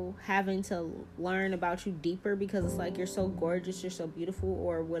 People having to learn about you deeper because it's like you're so gorgeous, you're so beautiful,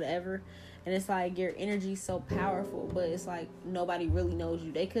 or whatever. And it's like your energy's so powerful, but it's like nobody really knows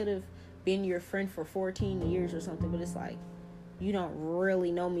you. They could have been your friend for 14 years or something, but it's like you don't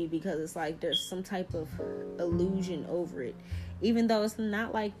really know me because it's like there's some type of illusion over it. Even though it's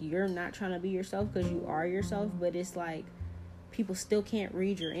not like you're not trying to be yourself, because you are yourself, but it's like people still can't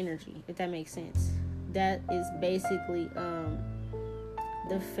read your energy, if that makes sense. That is basically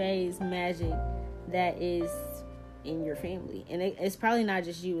the phase magic that is in your family. And it's probably not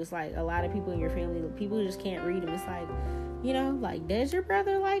just you. It's like a lot of people in your family, people just can't read them. It's like, you know, like, does your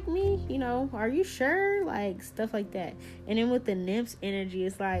brother like me? You know, are you sure? Like, stuff like that. And then with the nymph's energy,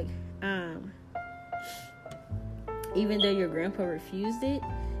 it's like, even though your grandpa refused it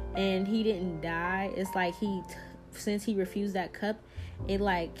and he didn't die, it's like since he refused that cup, it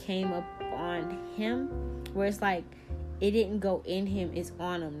like came up on him, where it's like it didn't go in him, it's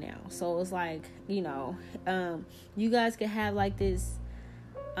on him now. So it's like, you know, you guys could have like this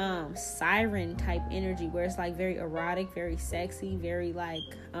siren type energy where it's like very erotic, very sexy, very like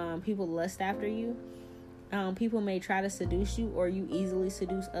people lust after you. People may try to seduce you, or you easily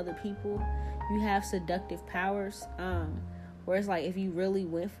seduce other people. You have seductive powers, where it's like if you really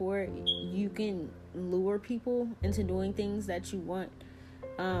went for it, you can lure people into doing things that you want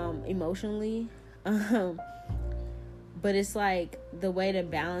emotionally. But it's like the way to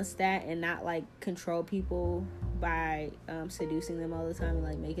balance that and not like control people by seducing them all the time and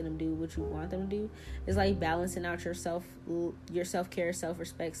like making them do what you want them to do. It's like balancing out your self-care,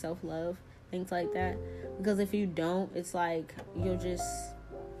 self-respect, self-love, things like that. Because if you don't, it's like you'll just,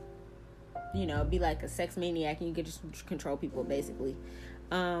 you know, be like a sex maniac and you can just control people basically.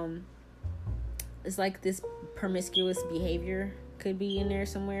 It's like this promiscuous behavior could be in there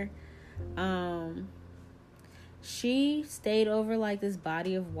somewhere. She stayed over like this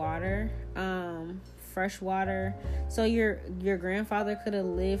body of water, fresh water. So your grandfather could have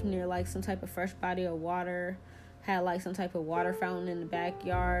lived near like some type of fresh body of water, had like some type of water fountain in the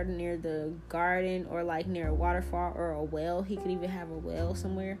backyard near the garden, or like near a waterfall or a well. He could even have a well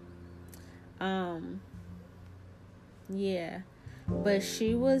somewhere. Yeah, but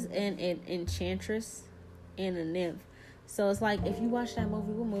she was an enchantress and a nymph. So it's like, if you watch that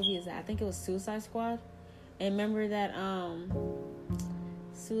movie, what movie is that? I think it was Suicide Squad. And remember that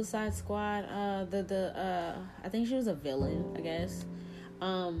Suicide Squad, I think she was a villain, I guess.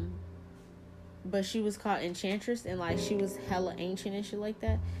 But she was called Enchantress, and like she was hella ancient and shit like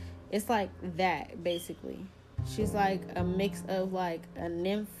that. It's like that, basically. She's like a mix of like a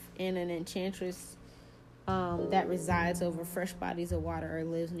nymph and an enchantress that resides over fresh bodies of water, or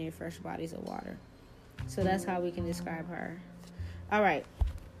lives near fresh bodies of water. So that's how we can describe her. All right.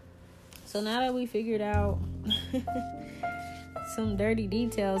 So now that we figured out some dirty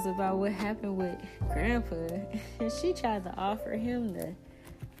details about what happened with Grandpa, she tried to offer him the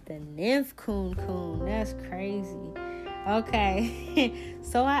nymph coon. That's crazy. Okay.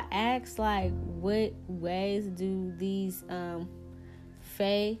 So I asked, like, what ways do these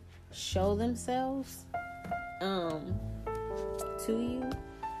fae show themselves to you,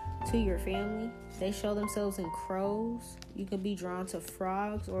 to your family? They show themselves in crows. You can be drawn to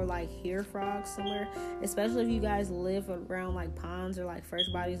frogs, or like hear frogs somewhere, especially if you guys live around like ponds or like fresh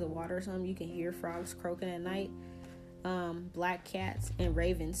bodies of water or something. You can hear frogs croaking at night. Black cats and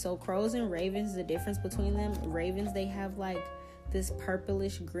ravens. So crows and ravens, the difference between them: ravens, they have like this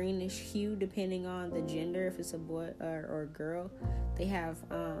purplish greenish hue depending on the gender, if it's a boy or a girl. They have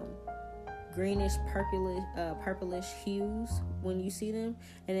greenish purplish hues when you see them.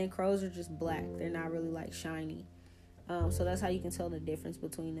 And then crows are just black. They're not really like shiny. So that's how you can tell the difference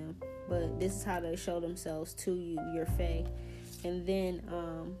between them. But this is how they show themselves to you, your fae. And then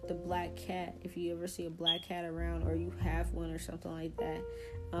the black cat, if you ever see a black cat around, or you have one or something like that,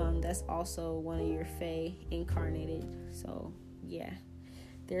 that's also one of your fae incarnated. So yeah,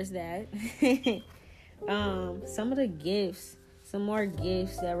 there's that. Some of the gifts, some more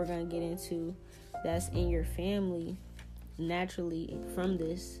gifts that we're gonna get into that's in your family naturally from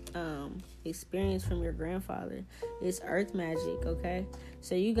this experience from your grandfather. It's earth magic, okay?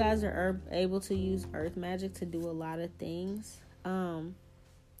 So you guys are able to use earth magic to do a lot of things.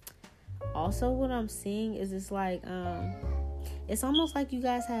 Also, what I'm seeing is it's like it's almost like you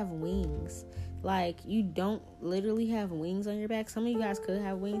guys have wings. Like, you don't literally have wings on your back. Some of you guys could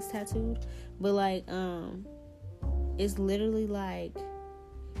have wings tattooed, but like it's literally like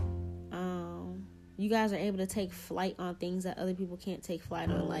you guys are able to take flight on things that other people can't take flight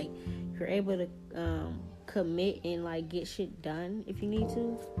on. Like, you're able to commit and like get shit done if you need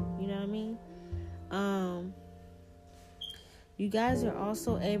to. You know what I mean? You guys are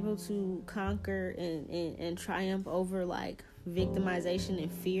also able to conquer and triumph over like victimization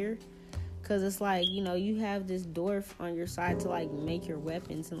and fear. Cause it's like, you know, you have this dwarf on your side to like make your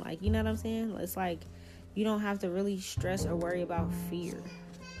weapons and like, you know what I'm saying? It's like you don't have to really stress or worry about fear.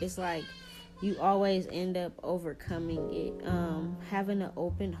 It's like you always end up overcoming it. Having an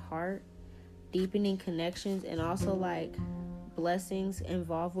open heart, deepening connections, and also like blessings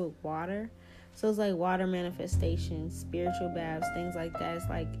involved with water. So it's like water manifestations, spiritual baths, things like that. It's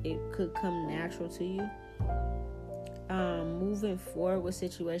like it could come natural to you. Moving forward with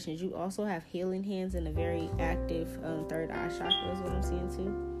situations, you also have healing hands and a very active third eye chakra is what I'm seeing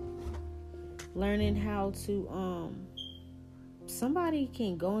too. Learning how to somebody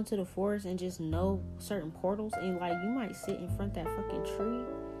can go into the forest and just know certain portals, and like you might sit in front of that fucking tree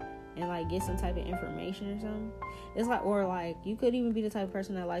and like get some type of information or something. It's like, or like you could even be the type of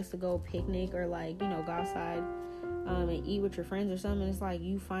person that likes to go picnic or like, you know, go outside and eat with your friends or something. It's like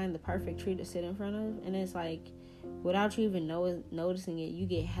you find the perfect tree to sit in front of, and it's like without you even noticing it, you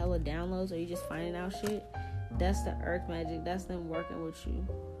get hella downloads, or you just finding out shit. That's the earth magic. That's them working with you.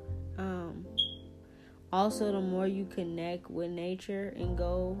 Also, the more you connect with nature and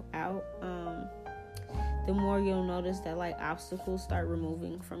go out, the more you'll notice that like obstacles start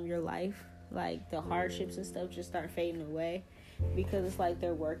removing from your life. Like the hardships and stuff just start fading away, because it's like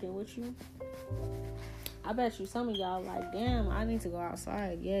they're working with you. I bet you some of y'all like, damn, I need to go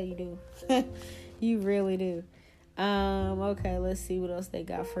outside. Yeah, you do. You really do. Okay, let's see what else they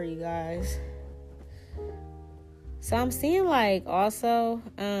got for you guys. So I'm seeing like also,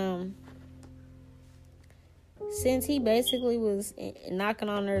 since he basically was knocking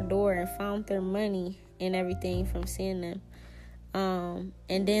on their door and found their money and everything from seeing them,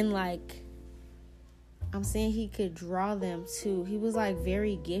 and then like I'm seeing he could draw them too. He was like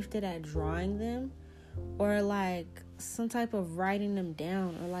very gifted at drawing them, or like some type of writing them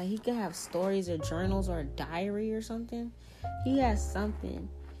down, or like he could have stories or journals or a diary or something. He has something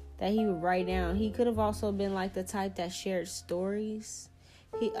that he would write down. He could have also been like the type that shared stories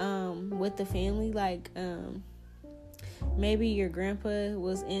with the family, like maybe your grandpa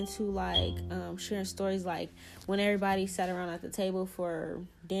was into like sharing stories, like when everybody sat around at the table for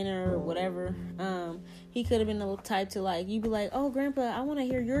dinner or whatever. He could have been the type to like, you'd be like, oh grandpa, I want to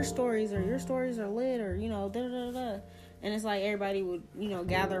hear your stories, or your stories are lit, or you know, da da da da. And it's like everybody would, you know,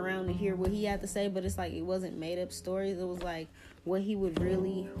 gather around to hear what he had to say, but it's like it wasn't made up stories. It was like what he would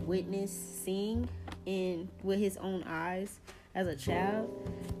really witness, seeing in with his own eyes as a child.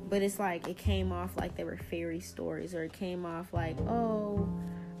 But it's like it came off like they were fairy stories, or it came off like, oh,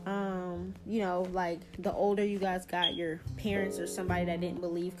 you know, like the older you guys got, your parents or somebody that didn't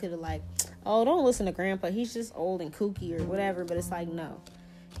believe could have like, oh, don't listen to grandpa, he's just old and kooky or whatever. But it's like, no,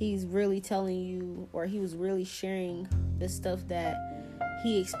 he's really telling you, or he was really sharing the stuff that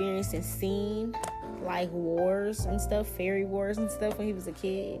he experienced and seen, like wars and stuff, fairy wars and stuff when he was a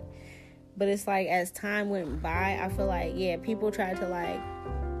kid. But it's like as time went by, I feel like, yeah, people tried to like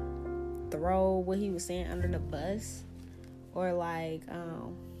throw what he was saying under the bus, or like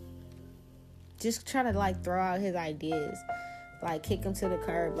just try to like throw out his ideas, like kick him to the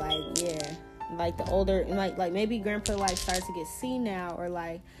curb. Like, yeah, like the older, like maybe grandpa like started to get senile, or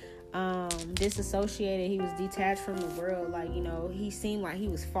like disassociated. He was detached from the world. Like, you know, he seemed like he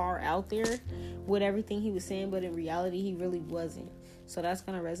was far out there with everything he was saying, but in reality he really wasn't. So that's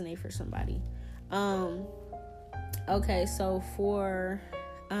gonna resonate for somebody. Okay, so for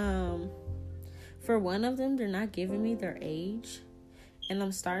one of them, they're not giving me their age, and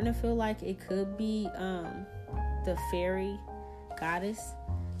I'm starting to feel like it could be the fairy goddess.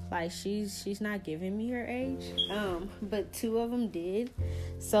 Like she's not giving me her age, but two of them did.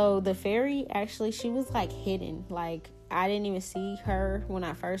 So the fairy, actually, she was like hidden. Like I didn't even see her when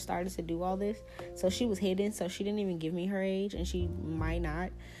I first started to do all this. So she was hidden, so she didn't even give me her age, and she might not.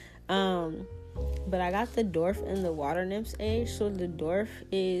 But I got the dwarf and the water nymph's age. So the dwarf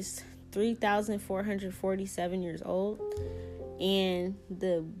is 3,447 years old, and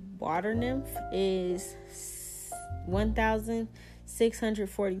the water nymph is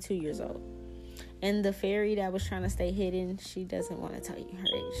 1,642 years old. And the fairy that was trying to stay hidden, she doesn't want to tell you her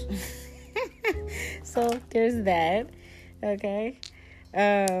age. So there's that. Okay.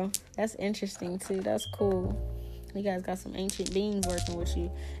 That's interesting too. That's cool. You guys got some ancient beings working with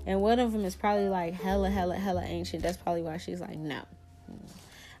you. And one of them is probably like hella ancient. That's probably why she's like, no,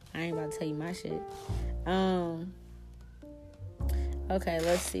 I ain't about to tell you my shit. Okay,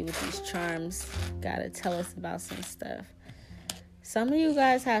 let's see what these charms gotta tell us about some stuff. Some of you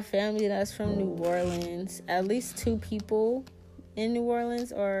guys have family that's from New Orleans. At least 2 people in New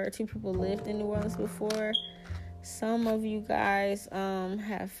Orleans, or 2 people lived in New Orleans before. Some of you guys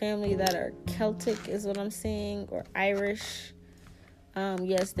have family that are Celtic, is what I'm seeing, or Irish.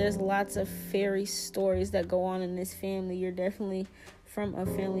 Yes, there's lots of fairy stories that go on in this family. You're definitely from a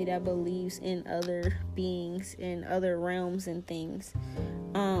family that believes in other beings, in other realms and things.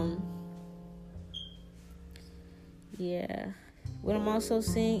 Yeah. What I'm also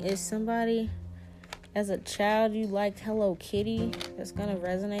seeing is somebody, as a child, you liked Hello Kitty. That's gonna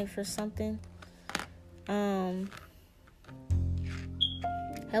resonate for something.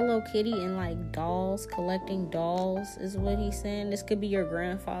 Hello Kitty and like dolls, collecting dolls is what he's saying. This could be your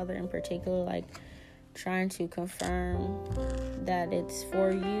grandfather in particular, like trying to confirm that it's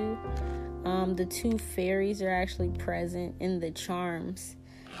for you. The 2 fairies are actually present in the charms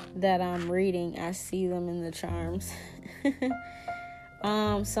that I'm reading. I see them in the charms.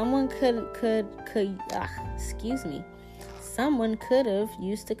 Someone Someone could have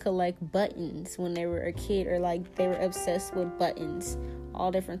used to collect buttons when they were a kid, or like they were obsessed with buttons,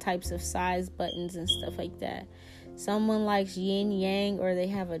 all different types of size buttons and stuff like that. Someone likes yin yang, or they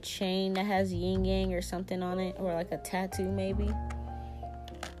have a chain that has yin yang or something on it, or like a tattoo maybe.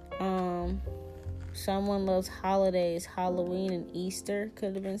 Someone loves holidays. Halloween and Easter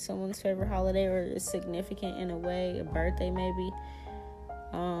could have been someone's favorite holiday, or is significant in a way, a birthday maybe.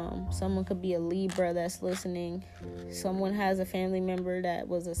 Someone could be a Libra that's listening. Someone has a family member that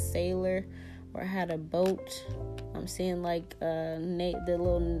was a sailor or had a boat. I'm seeing like the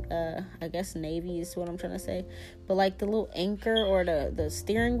little I guess navy is what I'm trying to say, but like the little anchor or the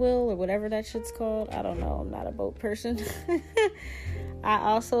steering wheel or whatever that shit's called. I don't know, I'm not a boat person. I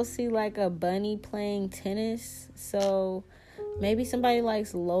also see like a bunny playing tennis, so maybe somebody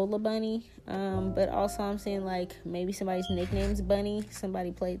likes Lola Bunny, but also I'm seeing like maybe somebody's nickname's Bunny.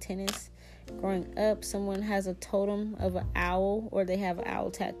 Somebody played tennis growing up. Someone has a totem of an owl, or they have an owl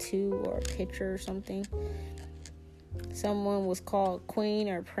tattoo or a picture or something. Someone was called queen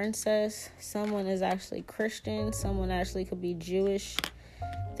or princess. Someone is actually Christian. Someone actually could be Jewish,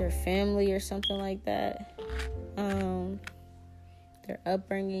 their family or something like that. Their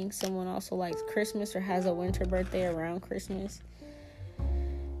upbringing. Someone also likes Christmas or has a winter birthday around Christmas.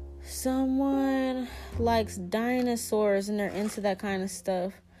 Someone likes dinosaurs and they're into that kind of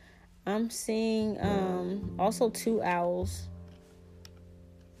stuff. I'm seeing also 2 owls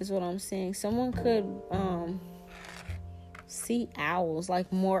is what I'm seeing. Someone could see owls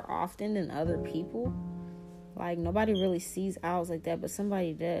like more often than other people. Like nobody really sees owls like that, but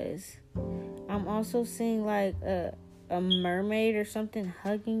somebody does. I'm also seeing like a mermaid or something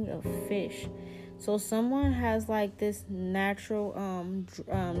hugging a fish. So someone has like this natural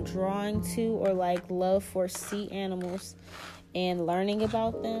drawing to, or like love for sea animals and learning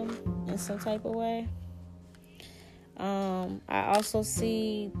about them in some type of way. I also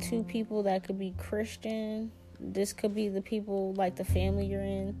see 2 people that could be Christian. This could be the people, like the family you're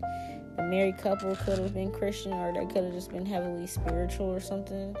in. The married couple could have been Christian, or they could have just been heavily spiritual or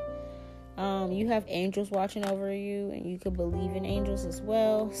something. You have angels watching over you, and you could believe in angels as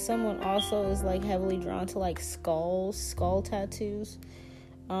well. Someone also is like heavily drawn to like skull tattoos.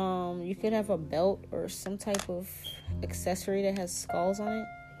 You could have a belt or some type of accessory that has skulls on it.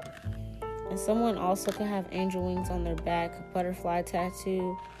 And someone also could have angel wings on their back, a butterfly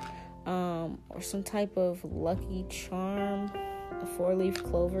tattoo, or some type of lucky charm, a 4-leaf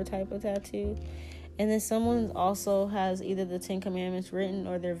clover type of tattoo. And then someone also has either the 10 Commandments written,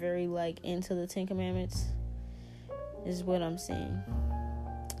 or they're very like into the 10 Commandments, is what I'm seeing.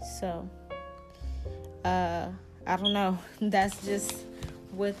 So, I don't know. That's just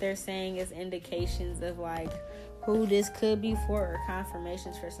what they're saying as indications of like who this could be for, or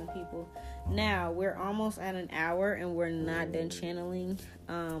confirmations for some people. Now, we're almost at an hour and we're not done channeling.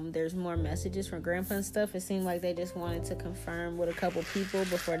 There's more messages from Grandpa and stuff. It seemed like they just wanted to confirm with a couple people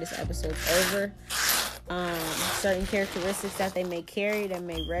before this episode's over. Certain characteristics that they may carry that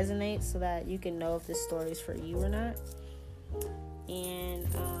may resonate, so that you can know if this story is for you or not. And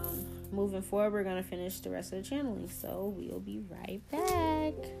moving forward, we're going to finish the rest of the channeling. So we'll be right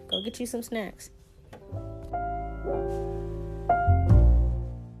back. Go get you some snacks. All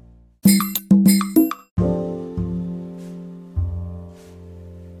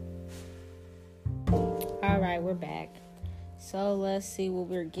right, we're back. So let's see what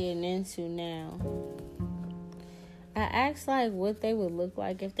we're getting into now. I asked like what they would look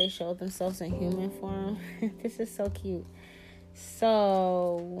like if they showed themselves in human form. This is so cute.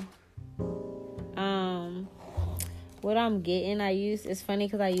 So, what I'm getting, it's funny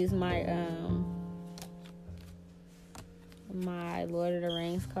because I use my my Lord of the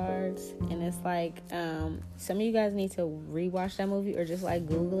Rings cards, and it's like some of you guys need to rewatch that movie or just like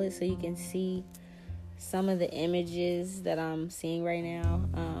Google it so you can see some of the images that I'm seeing right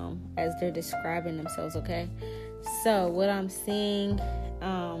now as they're describing themselves. Okay, so what I'm seeing,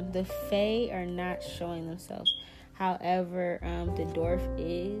 the Fae are not showing themselves. However, the dwarf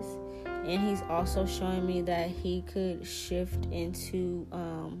is, and he's also showing me that he could shift into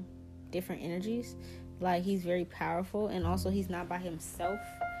different energies. Like, he's very powerful, and also he's not by himself.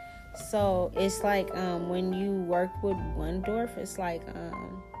 So it's like when you work with one dwarf, it's like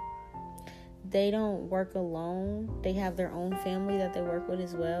they don't work alone. They have their own family that they work with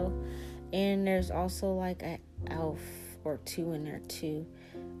as well. And there's also like an elf or two in there too.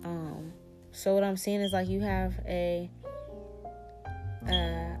 So what I'm seeing is like you have the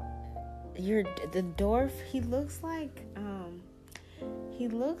dwarf, he looks like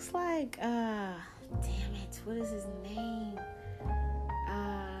damn it, what is his name?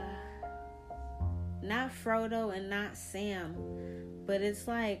 Not Frodo and not Sam, but it's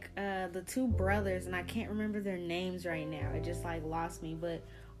like the two brothers, and I can't remember their names right now. It just like lost me. But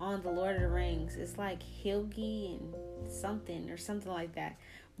on the Lord of the Rings, it's like Hilgi and something like that.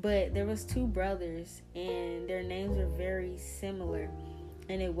 But there was two brothers, and their names are very similar.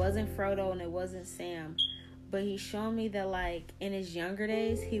 And it wasn't Frodo and it wasn't Sam, but he showed me that like in his younger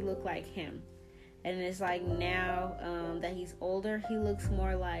days he looked like him, and it's like now that he's older, he looks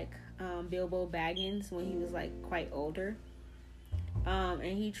more like Bilbo Baggins when he was like quite older.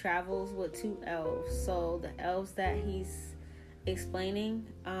 And he travels with two elves. So the elves that he's explaining,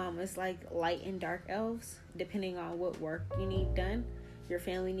 it's like light and dark elves, depending on what work you need done, your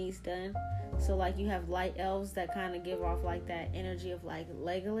family needs done. So like you have light elves that kind of give off like that energy of like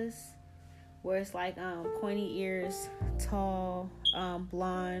Legolas, where it's like pointy ears, tall,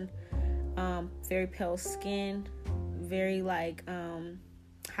 blonde, very pale skin, very like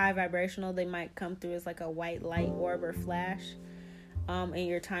high vibrational. They might come through as like a white light orb or flash in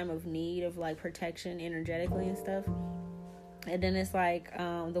your time of need of like protection energetically and stuff. And then it's like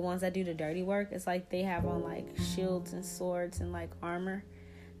the ones that do the dirty work, it's like they have on like shields and swords and like armor.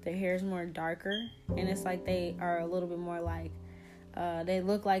 Their hair is more darker, and it's like they are a little bit more like they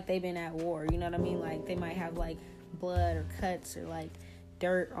look like they've been at war, you know what I mean? Like they might have like blood or cuts or like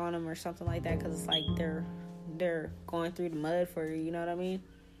dirt on them or something like that, because it's like they're going through the mud for you, you know what I mean?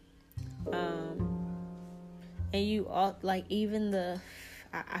 And you all like even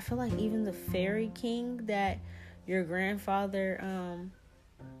I feel like even the fairy king that your grandfather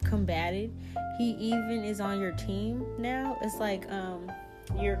combated, he even is on your team now. It's like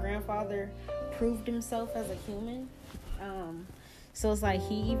your grandfather proved himself as a human, so it's like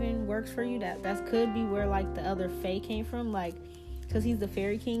he even works for you. That could be where like the other fae came from, like because he's the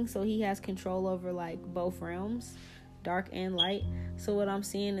fairy king, so he has control over like both realms, dark and light. So what I'm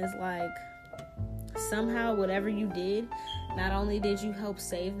seeing is like somehow whatever you did, not only did you help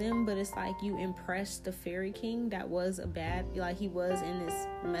save them, but it's like you impressed the fairy king that was a bad, like he was in this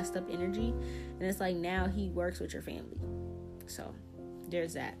messed up energy, and it's like now he works with your family. So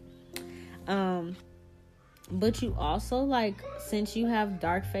there's that. But you also like, since you have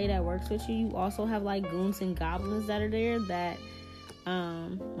dark fae that works with you, you also have like goons and goblins that are there that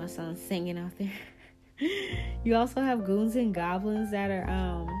my son's singing out there. You also have goons and goblins that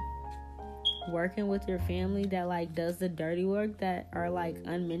are working with your family that like does the dirty work, that are like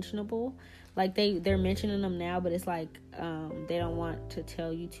unmentionable. Like they're mentioning them now, but it's like they don't want to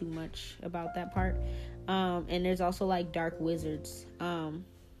tell you too much about that part. And there's also like dark wizards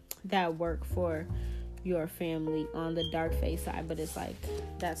that work for your family on the dark face side, but it's like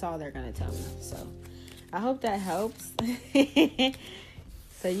that's all they're gonna tell me. So I hope that helps.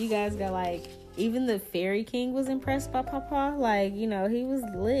 So you guys got like, even the fairy king was impressed by Papa. Like, you know, he was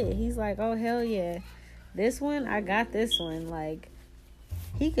lit. He's like, oh hell yeah, this one, I got this one. Like,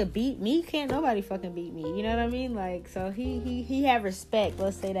 he could beat me. Can't nobody fucking beat me. You know what I mean? Like, so he had respect.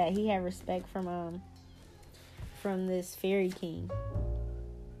 Let's say that he had respect from this fairy king.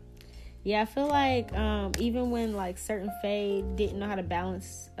 Yeah, I feel like even when like certain fae didn't know how to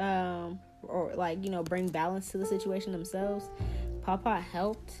balance or like, you know, bring balance to the situation themselves, Papa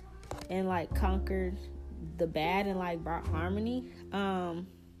helped and like conquered the bad and like brought harmony. And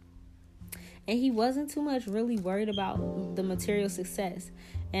he wasn't too much really worried about the material success.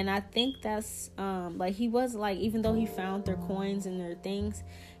 And I think that's like he was like, even though he found their coins and their things,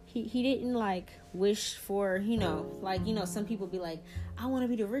 he didn't like wish for, like, some people be like, I want to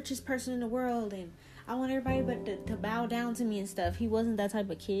be the richest person in the world and I want everybody to bow down to me and stuff. He wasn't that type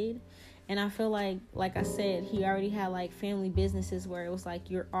of kid. And I feel like I said, he already had like family businesses where it was like,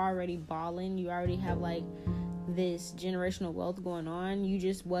 you're already balling, you already have like this generational wealth going on. You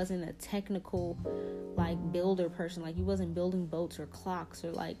just wasn't a technical like builder person. Like, you wasn't building boats or clocks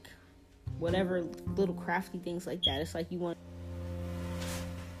or like whatever little crafty things like that. It's like you want.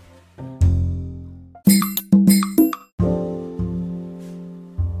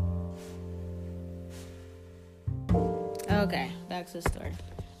 Okay, back to the story.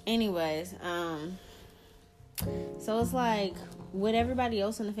 Anyways, so it's like what everybody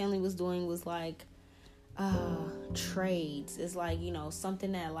else in the family was doing was like trades. It's like,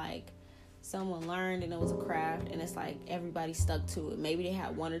 something that like someone learned and it was a craft, and it's like everybody stuck to it. Maybe they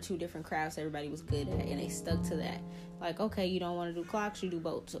had one or two different crafts everybody was good at and they stuck to that. Like, okay, you don't want to do clocks, you do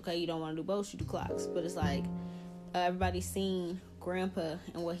boats. Okay, you don't want to do boats, you do clocks. But it's like everybody's seen Grandpa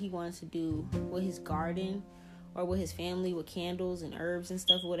and what he wanted to do with his garden or with his family, with candles and herbs and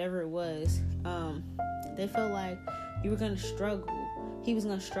stuff, whatever it was. They felt like you were gonna struggle. He was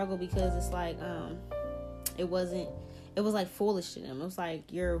gonna struggle because it's like it was like foolish to them. It was like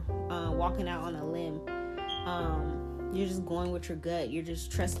you're walking out on a limb. You're just going with your gut. You're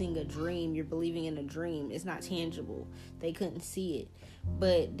just trusting a dream. You're believing in a dream. It's not tangible. They couldn't see it.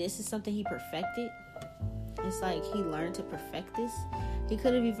 But this is something he perfected. It's like he learned to perfect this. He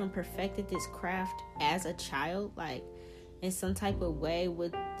could have even perfected this craft as a child, like in some type of way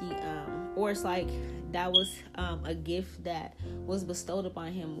with the or it's like that was a gift that was bestowed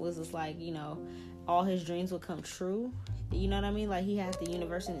upon him. Was just like, all his dreams would come true. You know what I mean? Like, he had the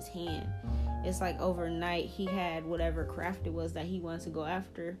universe in his hand. It's like overnight he had whatever craft it was that he wanted to go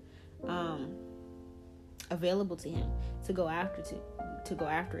after available to him to go after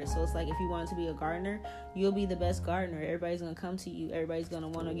it. So it's like, if you wanted to be a gardener, you'll be the best gardener. Everybody's gonna come to you. Everybody's gonna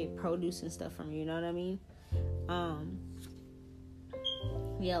want to get produce and stuff from you. You know what I mean?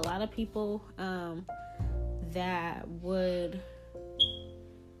 Yeah, a lot of people that would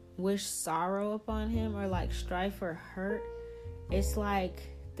wish sorrow upon him or like strife or hurt, it's like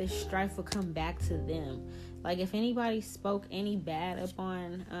the strife will come back to them. Like, if anybody spoke any bad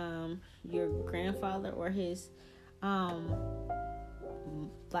upon your grandfather or his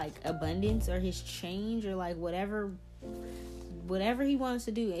like abundance or his change or like whatever he wants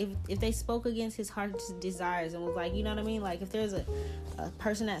to do, if they spoke against his heart's desires and was like, you know what I mean, like if there's a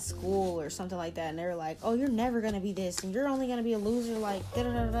person at school or something like that and they're like, oh, you're never gonna be this and you're only gonna be a loser, like da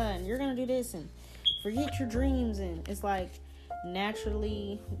da da da, and you're gonna do this and forget your dreams, and it's like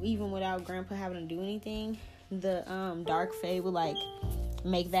naturally, even without Grandpa having to do anything, the dark fae would like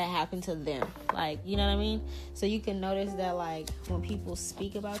make that happen to them. Like, you know what I mean? So you can notice that like when people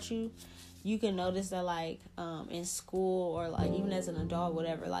speak about you, you can notice that like in school or like even as an adult,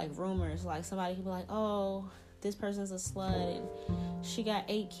 whatever, like rumors, like somebody could be like, oh, this person's a slut and she got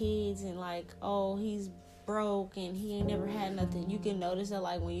 8 kids and like, oh, he's broke and he ain't never had nothing. You can notice that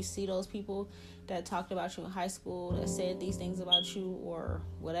like when you see those people that talked about you in high school, that said these things about you, or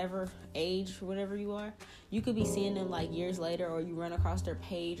whatever age, whatever you are, you could be seeing them like years later, or you run across their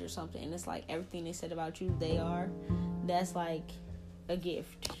page or something and it's like everything they said about you, that's like a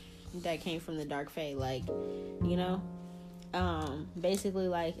gift that came from the dark fae. Like, basically,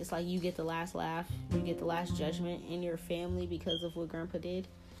 like, it's like you get the last laugh, you get the last judgment in your family because of what Grandpa did.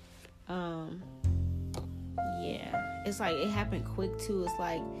 Yeah, it's like it happened quick too. It's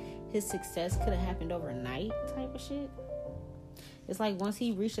like his success could have happened overnight type of shit. It's like once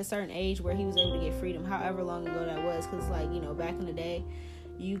he reached a certain age where he was able to get freedom, however long ago that was, because like, back in the day,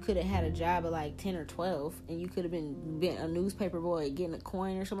 you could have had a job at like 10 or 12 and you could have been a newspaper boy getting a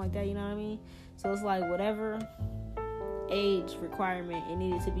coin or something like that, you know what I mean? So it's like whatever age requirement it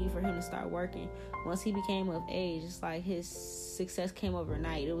needed to be for him to start working, once he became of age, it's like his success came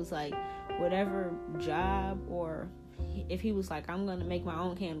overnight. It was like whatever job, or if he was like, I'm gonna make my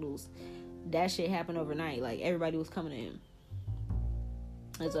own candles, that shit happened overnight. Like everybody was coming to him.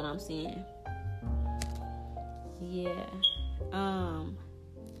 That's what I'm seeing. Yeah.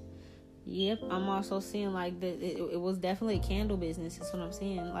 Yep, I'm also seeing like it was definitely a candle business. That's what I'm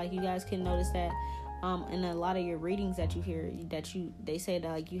seeing. Like, you guys can notice that in a lot of your readings that you hear, they say that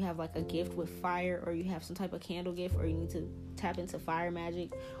like you have like a gift with fire, or you have some type of candle gift, or you need to tap into fire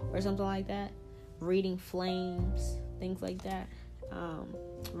magic or something like that. Reading flames, things like that.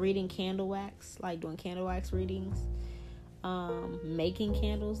 reading candle wax, like doing candle wax readings, making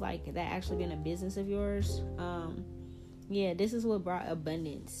candles, like that actually being a business of yours. Yeah, this is what brought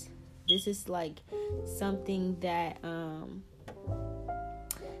abundance. This is like something that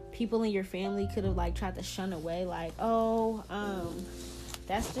people in your family could have like tried to shun away, like, oh,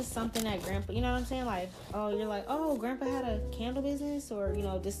 that's just something that grandpa, you know what I'm saying? Like, oh, you're like, oh, grandpa had a candle business, or, you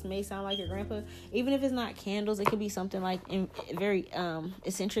know, this may sound like your grandpa. Even if it's not candles, it could be something like very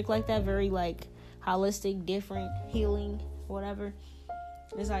eccentric like that, very like holistic, different, healing, whatever.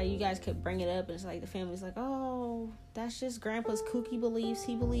 It's like you guys could bring it up, and it's like the family's like, oh, that's just grandpa's kooky beliefs.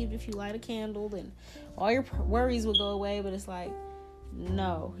 He believed if you light a candle, then all your worries will go away. But it's like,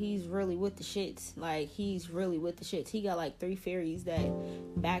 no, he's really with the shits. Like, he's really with the shits. He got like 3 fairies that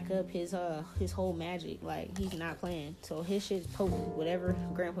back up his whole magic. Like, he's not playing. So his shit's potent. Whatever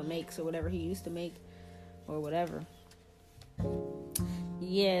grandpa makes, or whatever he used to make, or whatever.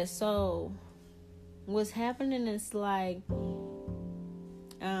 Yeah, so what's happening is like,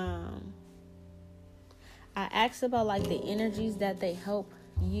 I asked about like the energies that they help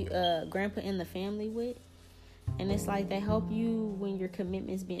you, grandpa and the family with. And it's like they help you when your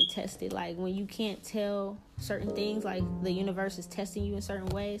commitment's being tested. Like when you can't tell certain things, like the universe is testing you in certain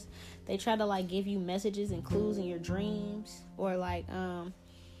ways, they try to like give you messages and clues in your dreams, or like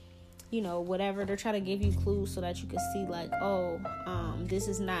you know, whatever. They're trying to give you clues so that you can see like, oh, this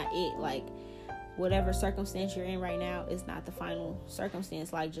is not it. Like whatever circumstance you're in right now is not the final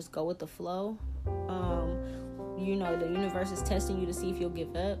circumstance. Like just go with the flow. You know, the universe is testing you to see if you'll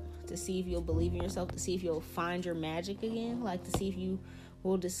give up, to see if you'll believe in yourself, to see if you'll find your magic again, like to see if you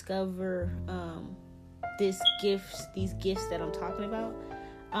will discover these gifts that I'm talking about,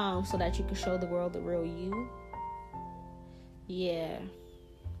 so that you can show the world the real you. Yeah,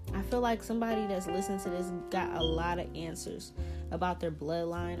 I feel like somebody that's listening to this got a lot of answers about their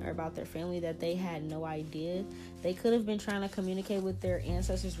bloodline or about their family that they had no idea. They could have been trying to communicate with their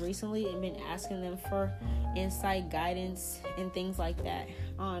ancestors recently and been asking them for insight, guidance, and things like that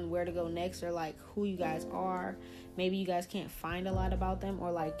on where to go next, or like who you guys are. Maybe you guys can't find a lot about them,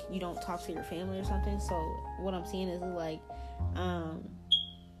 or like you don't talk to your family or something. So what I'm seeing is like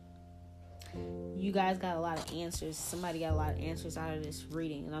you guys got a lot of answers. Somebody got a lot of answers out of this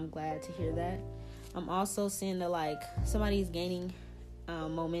reading, and I'm glad to hear that. I'm also seeing that like somebody's gaining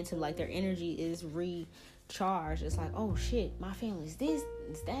momentum, like their energy is recharged. It's like, oh shit, my family's this,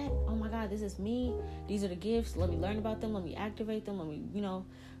 it's that. Oh my god, this is me. These are the gifts. Let me learn about them. Let me activate them. Let me, you know,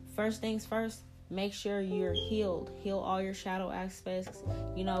 first things first. Make sure you're healed. Heal all your shadow aspects.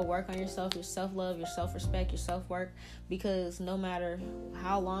 You know, work on yourself, your self-love, your self-respect, your self-work. Because no matter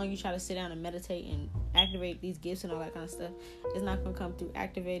how long you try to sit down and meditate and activate these gifts and all that kind of stuff, it's not going to come through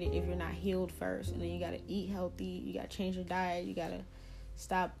activated if you're not healed first. And then you got to eat healthy. You got to change your diet. You got to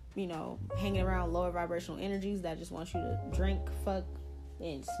stop, you know, hanging around lower vibrational energies that just want you to drink, fuck,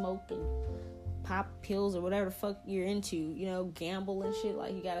 and smoke and pop pills or whatever the fuck you're into, you know, gamble and shit.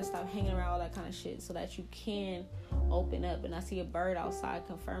 Like, you gotta stop hanging around all that kind of shit so that you can open up. And I see a bird outside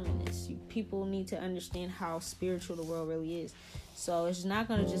confirming this. People need to understand how spiritual the world really is. So it's not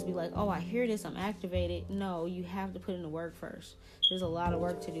gonna just be like, oh, I hear this, I'm activated. No, you have to put in the work first. There's a lot of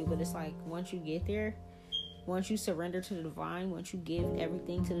work to do, but it's like once you get there, once you surrender to the divine, once you give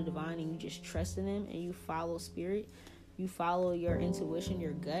everything to the divine and you just trust in them and you follow spirit, you follow your intuition,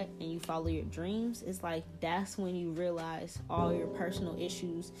 your gut, and you follow your dreams, it's like that's when you realize all your personal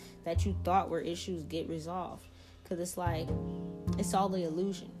issues that you thought were issues get resolved. Because it's like, it's all the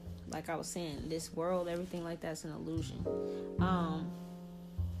illusion. Like I was saying, this world, everything like that's an illusion.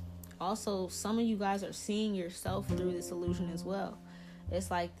 Also, some of you guys are seeing yourself through this illusion as well.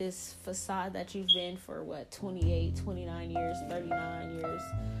 It's like this facade that you've been for 28, 29 years, 39 years,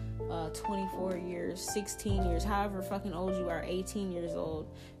 24 years, 16 years, however fucking old you are, 18 years old,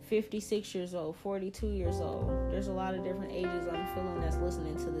 56 years old, 42 years old. There's a lot of different ages I'm feeling that's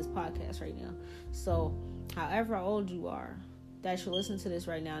listening to this podcast right now. So however old you are that should listen to this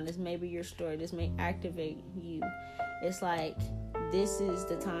right now, and this may be your story, this may activate you. It's like this is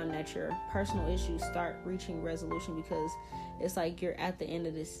the time that your personal issues start reaching resolution, because it's like you're at the end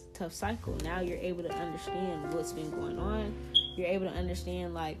of this tough cycle. Now you're able to understand what's been going on. You're able to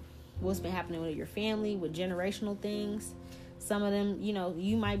understand like what's been happening with your family, with generational things. Some of them, you know,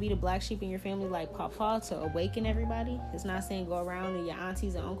 you might be the black sheep in your family like Papa to awaken everybody. It's not saying go around to your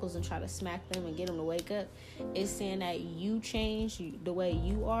aunties and uncles and try to smack them and get them to wake up. It's saying that you change the way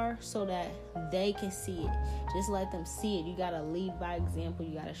you are so that they can see it. Just let them see it. You got to lead by example.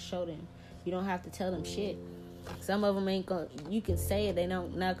 You got to show them. You don't have to tell them shit. Some of them ain't going to, you can say it, they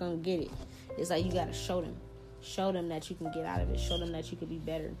not going to get it. It's like you got to show them. show them that you can get out of it, show them that you could be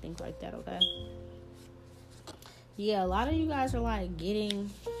better and things like that. Okay, yeah, a lot of you guys are like getting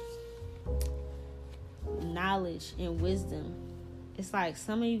knowledge and wisdom. It's like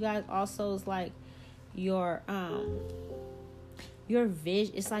some of you guys also is like your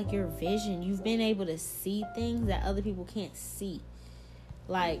vision. It's like your vision. You've been able to see things that other people can't see.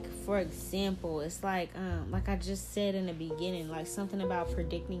 Like, for example, it's like I just said in the beginning, like something about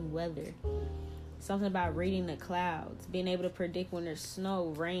predicting weather, something about reading the clouds, being able to predict when there's snow,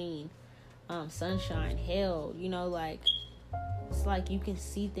 rain, sunshine, hail. You know, like it's like you can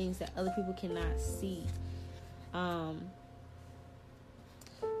see things that other people cannot see.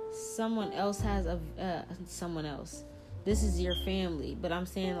 Someone else has someone else. This is your family, but I'm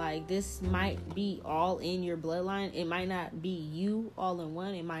saying like this might be all in your bloodline. It might not be you all in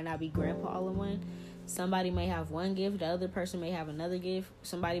one. It might not be grandpa all in one. Somebody may have one gift. The other person may have another gift.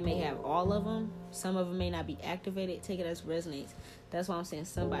 Somebody may have all of them. Some of them may not be activated. Take it as resonates. That's why I'm saying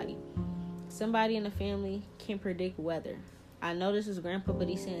somebody in the family can predict weather. I know this is grandpa, but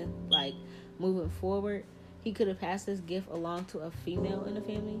he's saying like moving forward, he could have passed this gift along to a female in the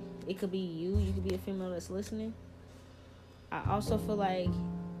family. It could be you. You could be a female that's listening. I also feel like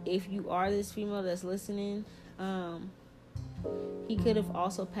if you are this female that's listening, he could have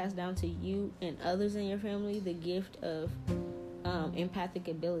also passed down to you and others in your family the gift of empathic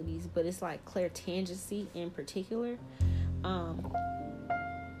abilities, but it's like clairtangency in particular.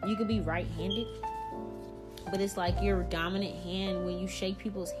 You could be right-handed, but it's like your dominant hand when you shake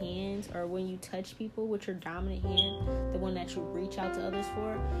people's hands or when you touch people with your dominant hand, the one that you reach out to others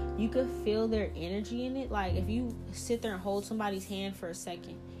for, you could feel their energy in it. Like if you sit there and hold somebody's hand for a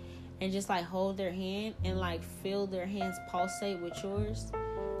second and just like hold their hand and like feel their hands pulsate with yours,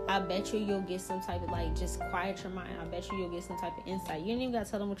 I bet you'll get some type of like, just quiet your mind. I bet you'll get some type of insight. You don't even gotta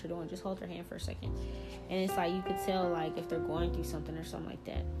tell them what you're doing. Just hold their hand for a second. And it's like you could tell like if they're going through something or something like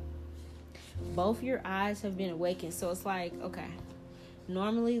that. Both your eyes have been awakened. So it's like, okay,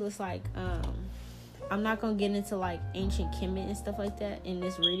 normally it's like I'm not gonna get into like ancient Kemet and stuff like that in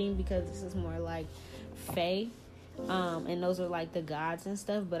this reading because this is more like Fae, and those are like the gods and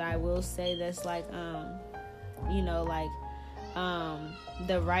stuff. But I will say that's like you know, like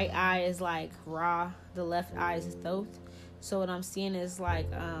the right eye is like Ra, the left eye is Thoth. So what I'm seeing is like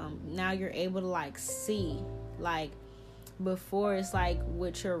now you're able to like see. Like before it's like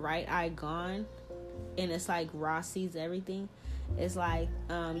with your right eye gone and it's like Ra sees everything. It's like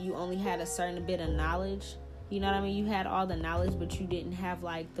you only had a certain bit of knowledge. You know what I mean? You had all the knowledge, but you didn't have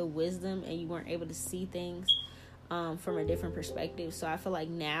like the wisdom, and you weren't able to see things from a different perspective. So I feel like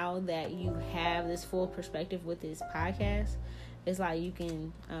now that you have this full perspective with this podcast, it's like you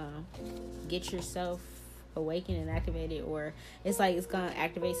can get yourself awakened and activated, or it's like it's gonna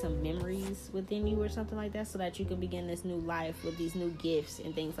activate some memories within you or something like that, so that you can begin this new life with these new gifts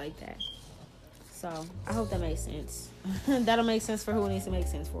and things like that. So I hope that makes sense. That'll make sense for who it needs to make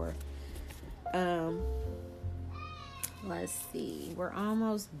sense for. Let's see, we're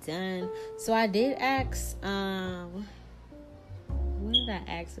almost done. So I did ask what did I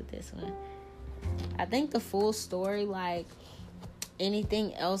ask with this one? I think the full story, like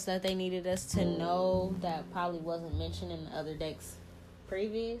anything else that they needed us to know that probably wasn't mentioned in the other decks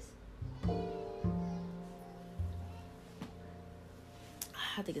previous. I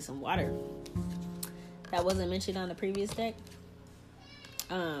have to get some water. That wasn't mentioned on the previous deck.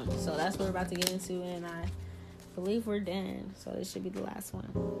 So that's what we're about to get into, and I believe we're done. So this should be the last one.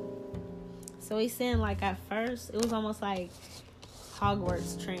 So he's saying like at first it was almost like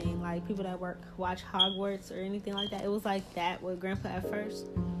Hogwarts training, like people that watch Hogwarts or anything like that. It was like that with Grandpa at first.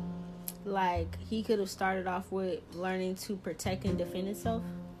 Like he could have started off with learning to protect and defend himself.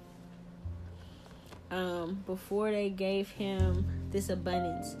 Before they gave him this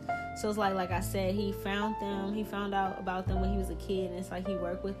abundance. So it's like I said, he found out about them when he was a kid, and it's like he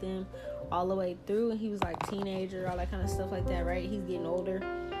worked with them all the way through, and he was like teenager, all that kind of stuff like that, right? He's getting older.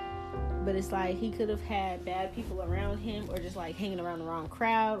 But it's like he could have had bad people around him, or just like hanging around the wrong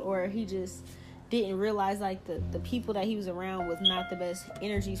crowd, or he just didn't realize like the people that he was around was not the best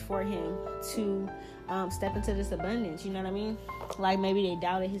energies for him to step into this abundance. You know what I mean? Like maybe they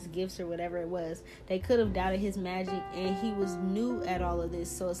doubted his gifts or whatever it was. They could have doubted his magic, and he was new at all of this.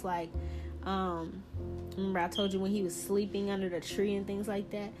 So it's like remember I told you when he was sleeping under the tree and things like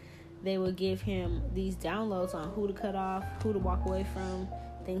that, they would give him these downloads on who to cut off, who to walk away from,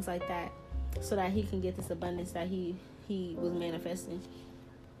 things like that, so that he can get this abundance that he was manifesting.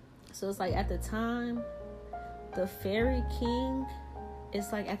 So it's like at the time the Fairy King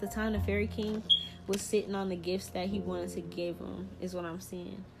was sitting on the gifts that he wanted to give him, is what I'm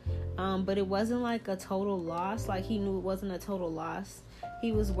seeing. But it wasn't like a total loss. Like, he knew it wasn't a total loss.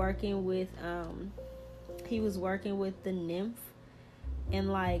 He was working with the nymph,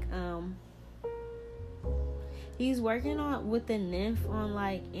 and like he's working on with the nymph on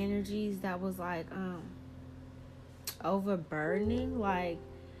like energies that was like overburdening. Like,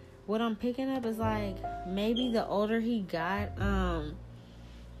 what I'm picking up is like, maybe the older he got,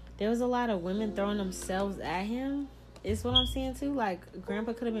 there was a lot of women throwing themselves at him. Is what I'm seeing too. Like,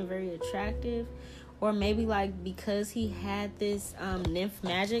 grandpa could have been very attractive, or maybe like because he had this nymph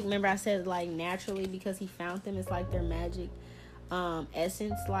magic. Remember I said like naturally, because he found them, it's like their magic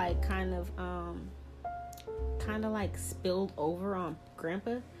essence like kind of like spilled over on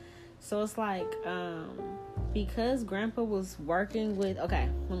grandpa. So it's like because grandpa was working with, okay,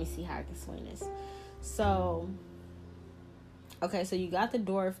 let me see how I can explain this. So you got the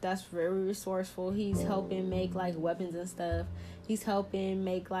dwarf that's very resourceful. He's helping make like weapons and stuff. He's helping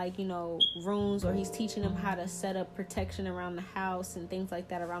make like, you know, runes, or he's teaching them how to set up protection around the house and things like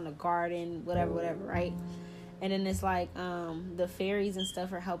that, around the garden, whatever, right? And then it's like the fairies and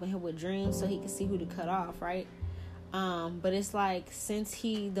stuff are helping him with dreams so he can see who to cut off, right? But it's like, since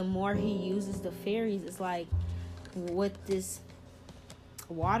the more he uses the fairies, it's like with this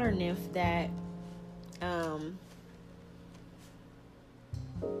water nymph that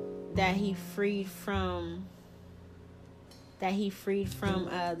he freed from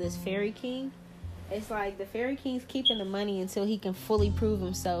this fairy king. It's like the fairy king's keeping the money until he can fully prove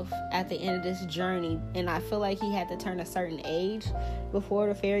himself at the end of this journey. And I feel like he had to turn a certain age before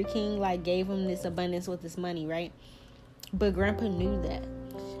the fairy king like gave him this abundance with this money, right? But grandpa knew that.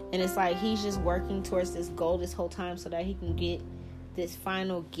 And it's like he's just working towards this goal this whole time so that he can get this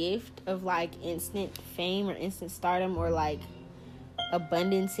final gift of like instant fame or instant stardom, or like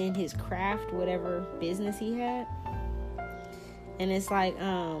abundance in his craft, whatever business he had. And it's like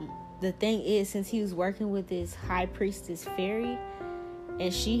the thing is, since he was working with this high priestess fairy,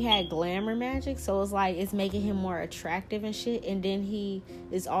 and she had glamour magic, so it's like it's making him more attractive and shit. And then he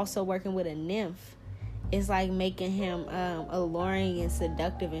is also working with a nymph. It's like making him alluring and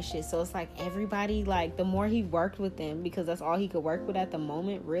seductive and shit. So it's like everybody, like, the more he worked with them, because that's all he could work with at the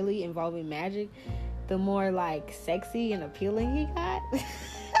moment, really involving magic, the more like sexy and appealing he got.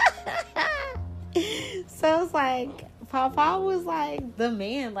 So it's like Papa was like the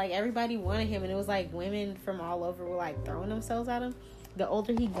man. Like, everybody wanted him, and it was like women from all over were like throwing themselves at him the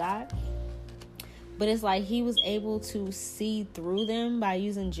older he got. But it's like he was able to see through them by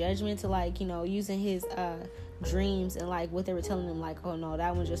using judgment, to like, you know, using his dreams and like what they were telling him, like, oh no,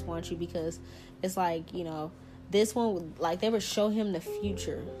 that one just wants you, because it's like, you know, this one would, like, they would show him the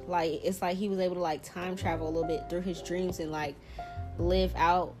future. Like, it's like he was able to like time travel a little bit through his dreams and like live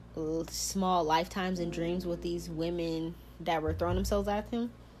out small lifetimes and dreams with these women that were throwing themselves at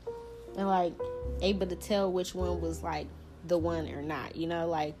him, and like able to tell which one was like the one or not, you know,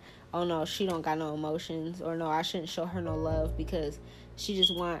 like, oh no, she don't got no emotions, or no, I shouldn't show her no love because she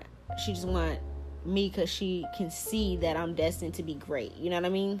just want me because she can see that I'm destined to be great, you know what I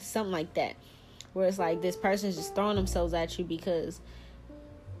mean? Something like that, where it's like this person's just throwing themselves at you because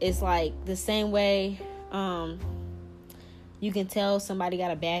it's like the same way you can tell somebody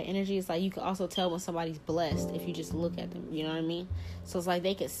got a bad energy. It's like you can also tell when somebody's blessed if you just look at them, you know what I mean? So it's like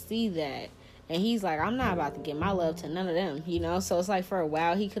they could see that. And he's like, I'm not about to give my love to none of them, you know? So it's like for a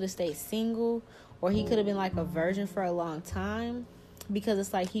while he could have stayed single, or he could have been like a virgin for a long time, because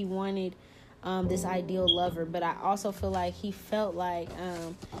it's like he wanted this ideal lover. But I also feel like he felt like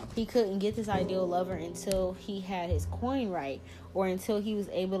he couldn't get this ideal lover until he had his coin right, or until he was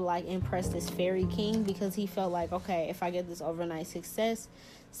able to like impress this fairy king, because he felt like, okay, if I get this overnight success,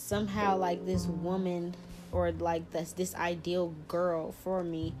 somehow like this woman, or like this ideal girl for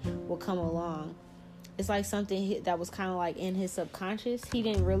me, will come along. It's like something that was kind of like in his subconscious. He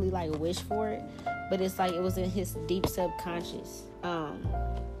didn't really like wish for it, but it's like it was in his deep subconscious. And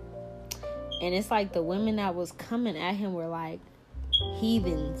it's like the women that was coming at him were like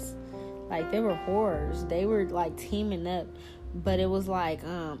heathens, like they were whores. They were like teaming up, but it was like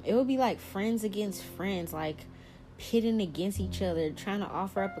it would be like friends against friends, like pitting against each other, trying to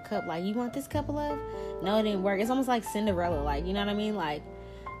offer up a cup, like, you want this cup of love? No, it didn't work. It's almost like Cinderella, like, you know what I mean? Like,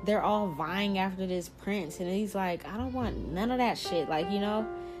 they're all vying after this prince, and he's like, I don't want none of that shit, like, you know?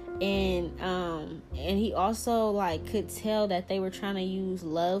 And he also like could tell that they were trying to use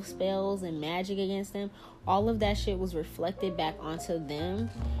love spells and magic against them. All of that shit was reflected back onto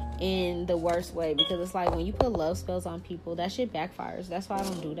them, in the worst way, because it's like when you put love spells on people, that shit backfires. That's why I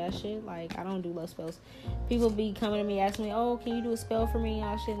don't do that shit. Like, I don't do love spells. People be coming to me asking me, oh, can you do a spell for me?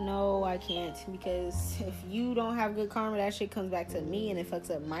 I should, no, I can't, because if you don't have good karma, that shit comes back to me and it fucks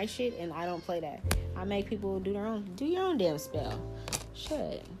up my shit, and I don't play that. I make people do your own damn spell.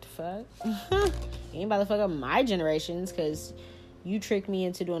 Shit, fuck. You ain't about to fuck up my generations because you tricked me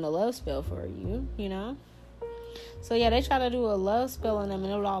into doing a love spell for you, you know? So yeah, they try to do a love spell on them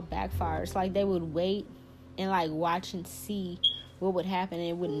and it would all backfire. It's like they would wait and like watch and see what would happen, and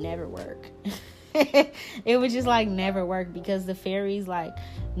it would never work. It would just like never work, because the fairies like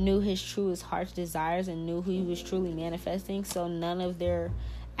knew his truest heart's desires and knew who he was truly manifesting. So none of their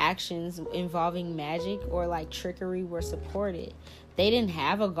actions involving magic or like trickery were supported. They didn't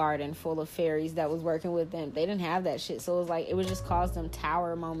have a garden full of fairies that was working with them. They didn't have that shit. So it was like, it would just cause them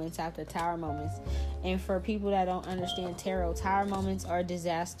tower moments after tower moments. And for people that don't understand tarot, tower moments are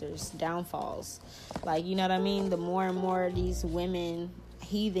disasters, downfalls. Like, you know what I mean? The more and more these women,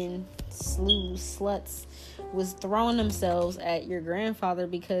 heathen, sluts, was throwing themselves at your grandfather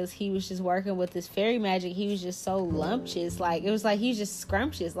because he was just working with this fairy magic. He was just so lumptious. Like, it was like he was just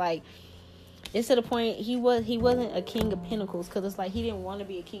scrumptious. Like, it's to the point he wasn't a king of pentacles, because it's like he didn't want to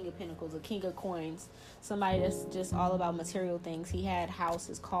be a king of pentacles, a king of coins, somebody that's just all about material things. He had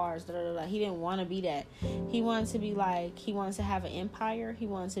houses, cars, He didn't want to be that. He wanted to be like, he wanted to have an empire. He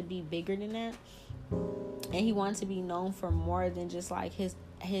wanted to be bigger than that, and he wanted to be known for more than just like his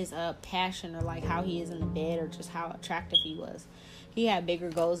passion, or like how he is in the bed, or just how attractive he was. He had bigger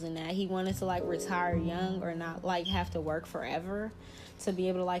goals than that. He wanted to like retire young, or not like have to work forever, to be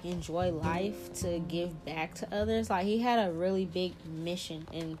able to like enjoy life, to give back to others. Like, he had a really big mission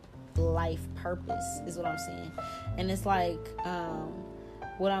and life purpose, is what I'm saying. And it's like,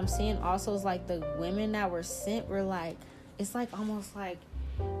 what I'm seeing also is like the women that were sent were like, it's like almost like,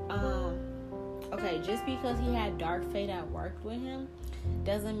 okay, just because he had dark fae that worked with him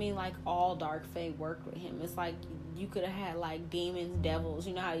doesn't mean like all dark fae worked with him. It's like you could have had like demons, devils,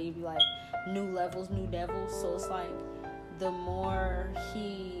 you know how you be like new levels, new devils. So it's like the more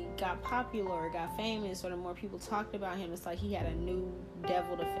he got popular or got famous, or the more people talked about him, it's like he had a new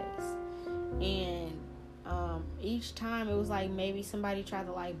devil to face. And each time it was like maybe somebody tried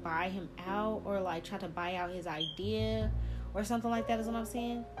to like buy him out, or like try to buy out his idea or something like that, is what I'm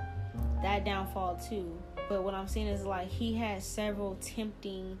saying. That downfall too. But what I'm saying is like he had several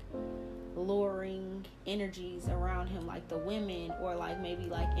tempting, luring energies around him, like the women, or like maybe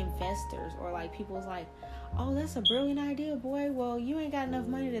like investors, or like people's like, oh, that's a brilliant idea, boy. Well, you ain't got enough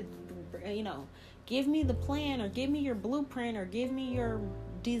money to, you know, give me the plan, or give me your blueprint, or give me your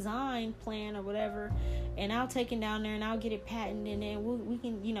design plan, or whatever, and I'll take it down there and I'll get it patented, and then we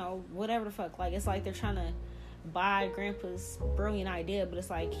can, you know, whatever the fuck. Like, it's like they're trying to buy grandpa's brilliant idea, but it's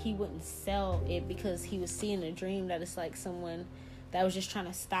like he wouldn't sell it because he was seeing a dream that it's like someone that was just trying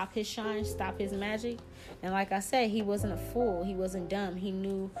to stop his shine, stop his magic. And like I said, he wasn't a fool. He wasn't dumb. He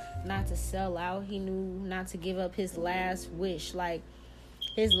knew not to sell out. He knew not to give up his last wish. Like,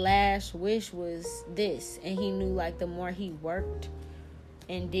 his last wish was this. And he knew, like, the more he worked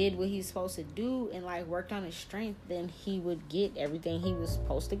and did what he's supposed to do and, like, worked on his strength, then he would get everything he was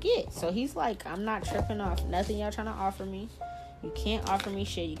supposed to get. So he's like, I'm not tripping off nothing y'all trying to offer me. You can't offer me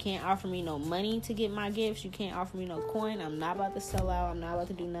shit. You can't offer me no money to get my gifts. You can't offer me no coin. I'm not about to sell out. I'm not about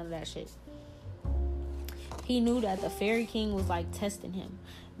to do none of that shit. He knew that the Fairy King was like testing him.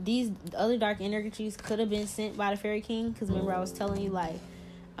 These other dark energies could have been sent by the Fairy King, because remember I was telling you, like,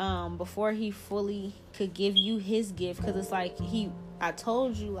 before he fully could give you his gift, because it's like I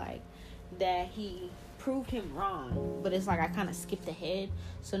told you like that he proved him wrong, but it's like I kind of skipped ahead.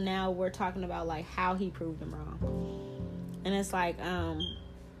 So now we're talking about like how he proved him wrong. And it's like,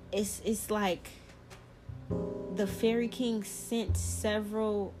 it's like the Fairy King sent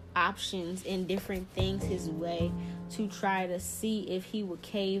several options and different things his way to try to see if he would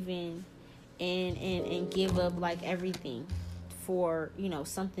cave in and give up like everything for, you know,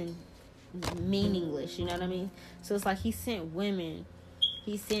 something meaningless, you know what I mean? So it's like he sent women,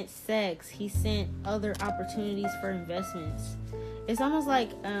 he sent sex, he sent other opportunities for investments. It's almost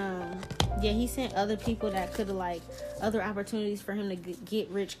like, he sent other people that could have, like, other opportunities for him to get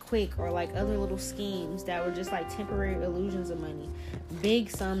rich quick, or, like, other little schemes that were just, like, temporary illusions of money.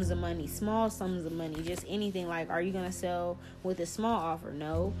 Big sums of money, small sums of money, just anything. Like, are you going to sell with a small offer?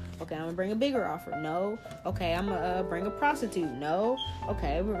 No. Okay, I'm going to bring a bigger offer. No. Okay, I'm going to bring a prostitute. No.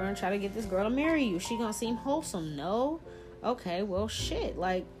 Okay, we're going to try to get this girl to marry you. She going to seem wholesome. No. Okay, well, shit.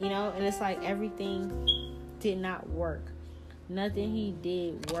 Like, you know, and it's like everything did not work. Nothing he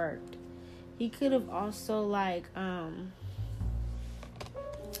did worked. He could have also, like,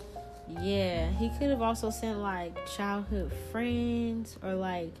 Yeah, he could have also sent like childhood friends or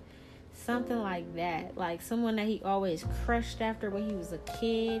like something like that, like someone that he always crushed after when he was a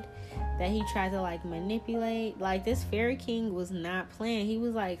kid, that he tried to like manipulate. Like, this fairy king was not playing. He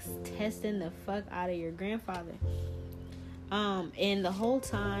was like testing the fuck out of your grandfather. And the whole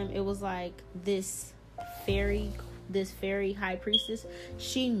time it was like this fairy high priestess,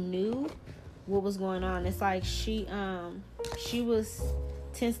 she knew what was going on. It's like she was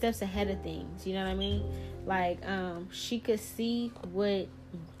 10 steps ahead of things, you know what I mean? Like, she could see what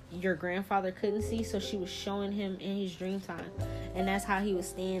your grandfather couldn't see, so she was showing him in his dream time, and that's how he was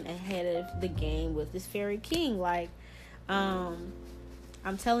staying ahead of the game with this fairy king. Like, I'm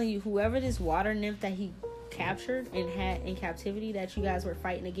telling you, whoever this water nymph that he captured and had in captivity that you guys were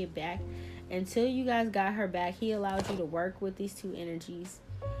fighting to get back, until you guys got her back, he allowed you to work with these two energies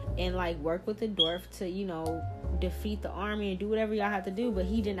and like work with the dwarf to, you know, defeat the army and do whatever y'all have to do. But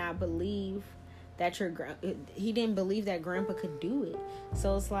he did not believe that he didn't believe that grandpa could do it.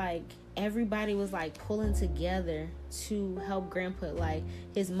 So it's like everybody was like pulling together to help grandpa. Like,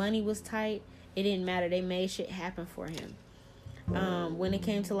 his money was tight, it didn't matter, they made shit happen for him. When it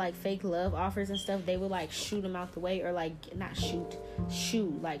came to like fake love offers and stuff, they would like shoot him out the way, or like not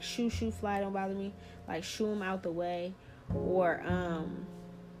shoo, like shoo fly, don't bother me, like shoo him out the way, or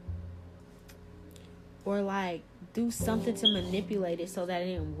like do something to manipulate it so that it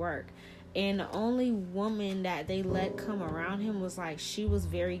didn't work. And the only woman that they let come around him was like, she was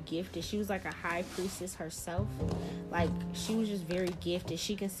very gifted. She was like a high priestess herself. Like, she was just very gifted.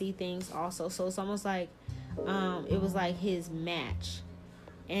 She can see things also. So it's almost like it was like his match.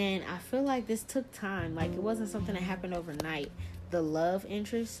 And I feel like this took time. Like, it wasn't something that happened overnight. The love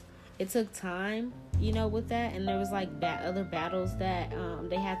interest, it took time, you know, with that. And there was like other battles that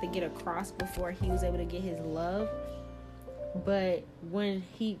they had to get across before he was able to get his love. But when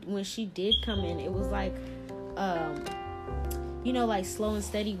she did come in, it was like, you know, like slow and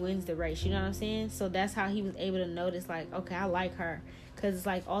steady wins the race. You know what I'm saying? So that's how he was able to notice, like, okay, I like her. Because it's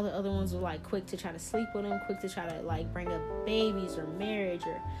like all the other ones were like quick to try to sleep with him, quick to try to like bring up babies or marriage,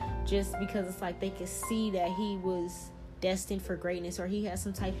 or just because it's like they could see that he was destined for greatness, or he had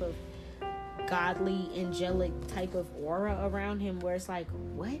some type of godly, angelic type of aura around him, where it's like,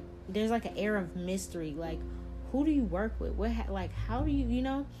 what? There's like an air of mystery. Like, who do you work with? Like, how do you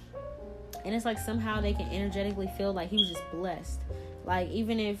know? And it's like somehow they can energetically feel like he was just blessed. Like,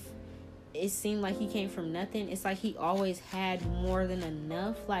 even if it seemed like he came from nothing, it's like he always had more than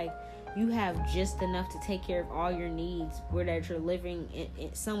enough. Like, you have just enough to take care of all your needs, where that you're living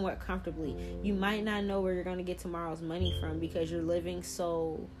in somewhat comfortably. You might not know where you're going to get tomorrow's money from because you're living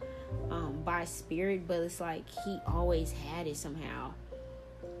so by spirit, but it's like he always had it somehow.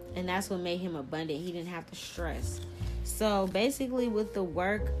 And that's what made him abundant. He didn't have to stress. So basically with the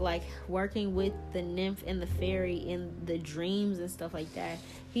work, like working with the nymph and the fairy in the dreams and stuff like that,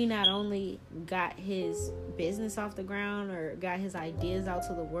 he not only got his business off the ground or got his ideas out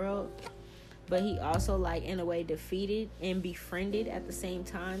to the world, but he also, like, in a way defeated and befriended at the same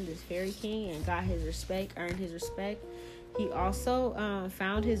time this fairy king and got his respect, earned his respect. He also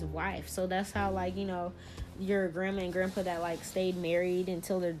found his wife. So that's how, like, you know, your grandma and grandpa that like stayed married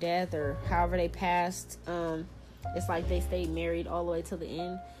until their death or however they passed, it's like they stayed married all the way till the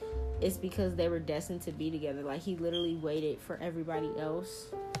end. It's because they were destined to be together. Like, he literally waited for everybody else,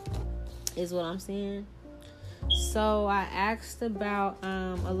 is what I'm saying. So I asked about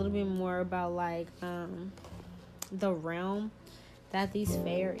a little bit more about like the realm that these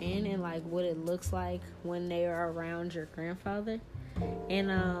fae are in, and like what it looks like when they are around your grandfather.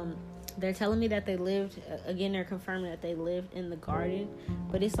 And they're telling me that they lived, again, they're confirming that they lived in the garden,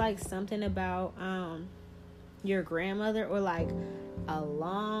 but it's like something about your grandmother, or like a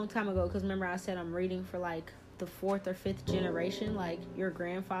long time ago, because remember I said I'm reading for like the 4th or 5th generation. Like, your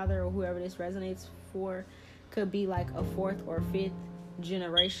grandfather or whoever this resonates for could be like a 4th or 5th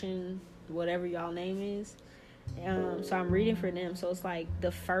generation, whatever y'all name is. So I'm reading for them. So it's like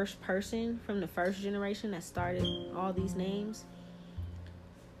the first person from the first generation that started all these names.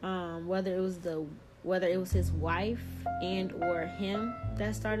 Whether it was his wife and or him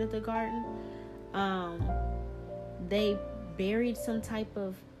that started the garden. They buried some type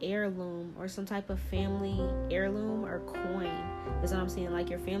of heirloom or some type of family heirloom or coin, is what I'm saying. Like,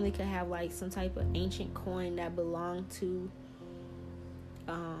 your family could have like some type of ancient coin that belonged to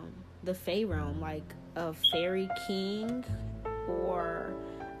the Fae realm, like a fairy king or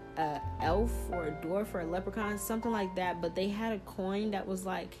a elf or a dwarf or a leprechaun, something like that. But they had a coin that was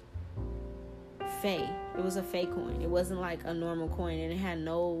like Fae. It was a Fae coin. It wasn't like a normal coin, and it had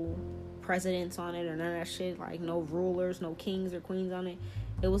no presidents on it or none of that shit. Like, no rulers, no kings or queens on it.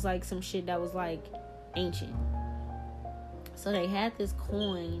 It was like some shit that was like ancient. So they had this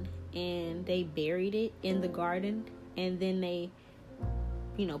coin and they buried it in the garden, and then they,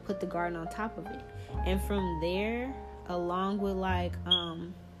 put the garden on top of it. And from there, along with like,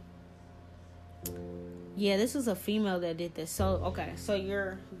 this was a female that did this. So, okay, so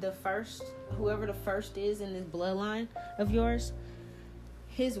you're the first, whoever the first is in this bloodline of yours,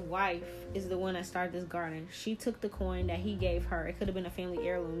 his wife is the one that started this garden. She took the coin that he gave her. It could have been a family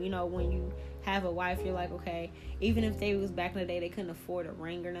heirloom. When you have a wife, you're like, okay, even if they was back in the day, they couldn't afford a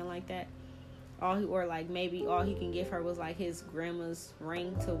ring or nothing like that. Maybe all he can give her was like his grandma's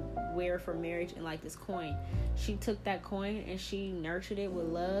ring to wear for marriage and like this coin. She took that coin and she nurtured it with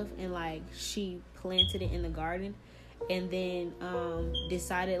love, and like she planted it in the garden, and then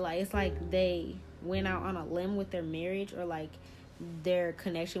decided, like, it's like they went out on a limb with their marriage, or like their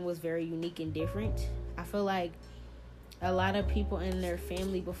connection was very unique and different. I feel like a lot of people in their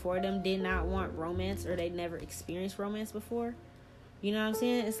family before them did not want romance, or they never experienced romance before. You know what I'm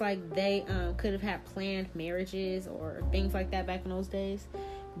saying? It's like they could have had planned marriages or things like that back in those days.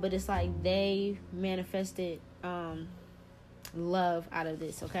 But it's like they manifested love out of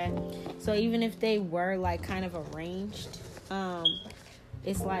this, okay? So even if they were like kind of arranged,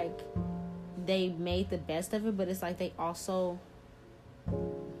 it's like they made the best of it, but it's like they also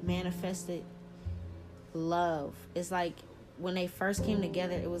manifested love. It's like when they first came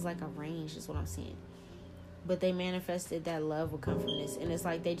together, it was like arranged, is what I'm saying. But they manifested that love would come from this. And it's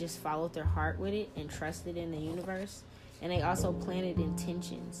like they just followed their heart with it and trusted in the universe. And they also planted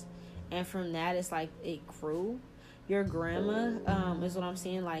intentions. And from that, it's like it grew. Your grandma is what I'm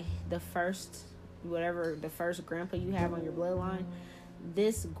saying. Like the first grandpa you have on your bloodline.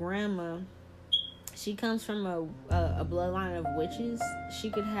 This grandma, she comes from a bloodline of witches. She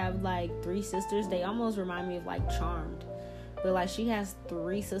could have like 3 sisters. They almost remind me of like Charmed. But like she has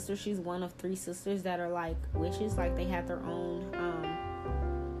 3 sisters. She's one of 3 sisters that are like witches. Like they have their own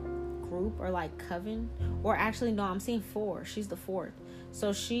group or like coven. Or actually no, I'm seeing 4. She's the 4th.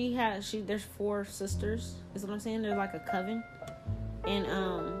 So there's 4 sisters, is what I'm saying. They're like a coven. And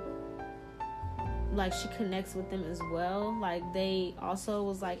like she connects with them as well. Like they also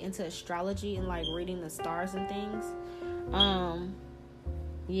was like into astrology and like reading the stars and things.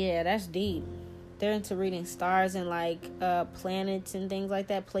 Yeah, that's deep. They're into reading stars and like planets and things like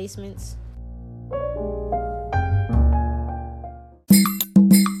that, placements.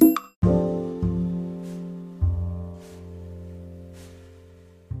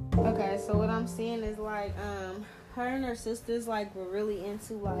 Okay, so what I'm seeing is like her and her sisters like were really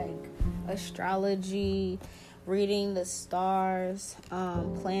into like astrology, reading the stars,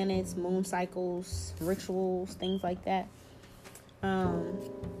 planets, moon cycles, rituals, things like that.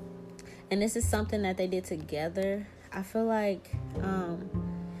 And this is something that they did together. I feel like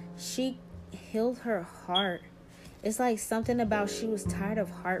she healed her heart. It's like something about she was tired of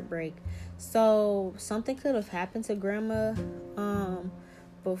heartbreak. So something could have happened to grandma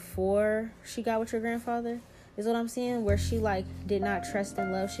before she got with your grandfather, is what I'm saying, where she like did not trust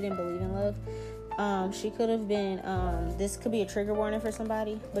in love. She didn't believe in love. She could have been this could be a trigger warning for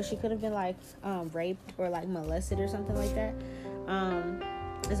somebody, but she could have been like raped or like molested or something like that.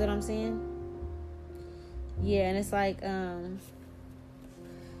 Is what I'm saying. Yeah, and it's like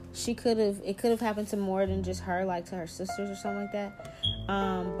it could have happened to more than just her, like to her sisters or something like that.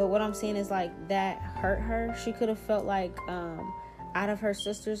 But what I'm saying is like that hurt her. She could have felt like out of her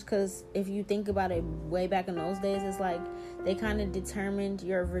sisters, because if you think about it, way back in those days, it's like they kind of determined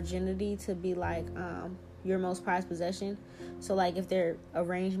your virginity to be like your most prized possession. So like if they're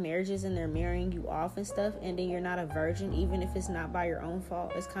arranged marriages and they're marrying you off and stuff, and then you're not a virgin, even if it's not by your own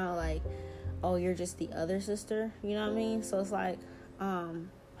fault, it's kind of like, oh, you're just the other sister, you know what I mean? So it's like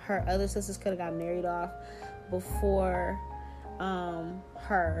her other sisters could have got married off before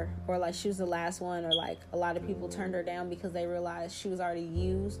her, or like she was the last one, or like a lot of people turned her down because they realized she was already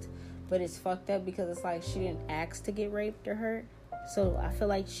used. But it's fucked up because it's like she didn't ask to get raped or hurt. So I feel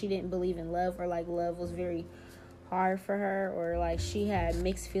like she didn't believe in love, or like love was very hard for her, or like she had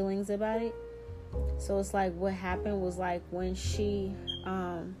mixed feelings about it. So it's like what happened was like when she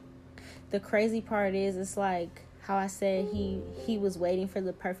the crazy part is, it's like how I said he was waiting for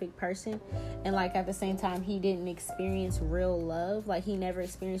the perfect person, and like at the same time he didn't experience real love. Like he never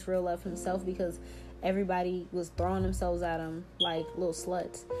experienced real love himself because everybody was throwing themselves at him like little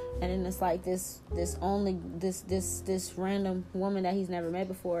sluts. And then it's like this random woman that he's never met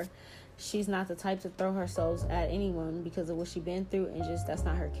before, she's not the type to throw herself at anyone because of what she's been through, and just that's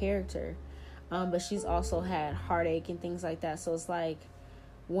not her character. But she's also had heartache and things like that. So it's like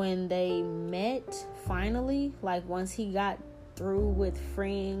when they met finally, like once he got through with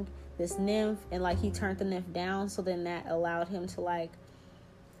freeing this nymph and like he turned the nymph down, so then that allowed him to like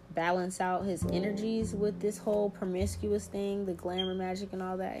balance out his energies with this whole promiscuous thing, the glamour magic and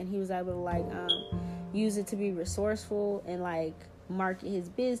all that, and he was able to like use it to be resourceful and like market his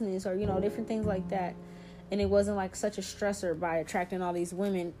business or, you know, different things like that. And it wasn't like such a stressor by attracting all these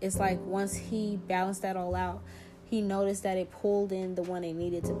women. It's like once he balanced that all out, he noticed that it pulled in the one it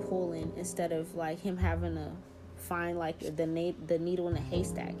needed to pull in, instead of like him having to find like the needle in the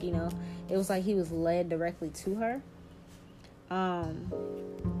haystack, you know. It was like he was led directly to her.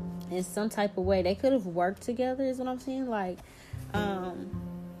 In some type of way they could have worked together, is what I'm saying. Like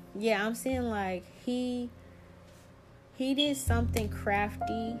I'm saying like he did something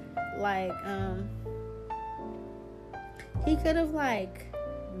crafty, like he could have like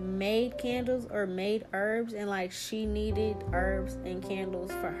made candles or made herbs, and like she needed herbs and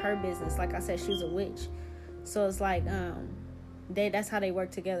candles for her business. Like I said, she was a witch, so it's like that's how they work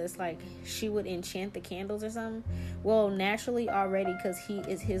together. It's like she would enchant the candles or something. Well, naturally already, because he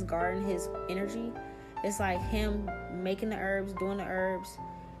is his garden, his energy. It's like him making the herbs, doing the herbs,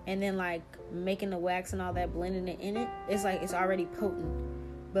 and then like making the wax and all that, blending it in it. It's like it's already potent,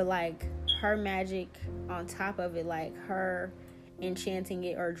 but like her magic on top of it, like her enchanting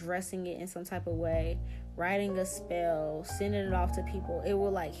it or dressing it in some type of way, writing a spell, sending it off to people, it will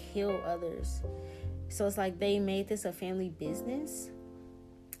like heal others. So it's like they made this a family business,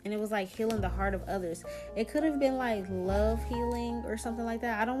 and it was like healing the heart of others. It could have been like love healing or something like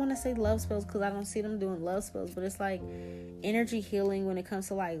that. I don't want to say love spells because I don't see them doing love spells, but it's like energy healing when it comes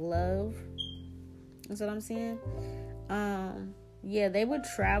to like love. That's what I'm saying. Yeah, they would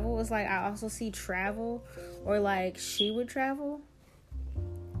travel. It's like I also see travel, or like she would travel.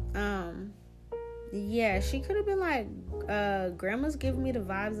 Yeah, she could have been like grandma's giving me the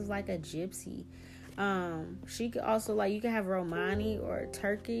vibes of like a gypsy. She could also, like, you could have Romani or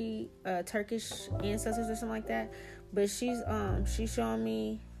Turkish ancestors or something like that. But she's showing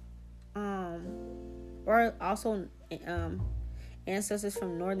me or also ancestors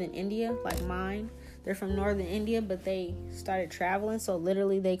from northern India, like mine. They're from northern India, but they started traveling, so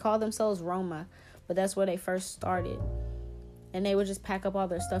literally they call themselves Roma, but that's where they first started. And they would just pack up all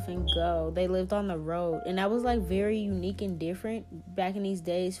their stuff and go. They lived on the road, and that was like very unique and different back in these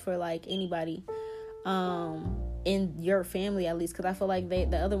days for like anybody in your family, at least, because I feel like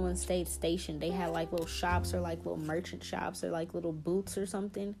the other ones stayed stationed. They had like little shops or like little merchant shops or like little booths or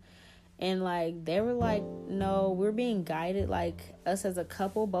something. And like they were like, no, we're being guided. Like us as a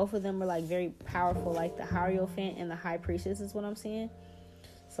couple, both of them were like very powerful, like the Hierophant and the High Priestess is what I'm saying.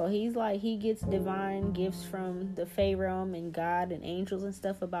 So he's like, he gets divine gifts from the Fae realm and God and angels and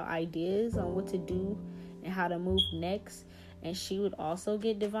stuff about ideas on what to do and how to move next. And she would also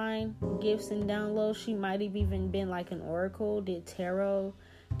get divine gifts and downloads. She might have even been like an oracle, did tarot,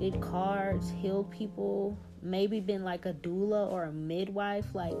 did cards, healed people, maybe been like a doula or a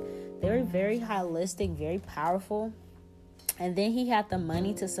midwife. Like they were very holistic, very powerful. And then he had the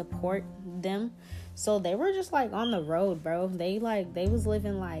money to support them. So they were just like on the road, bro. They was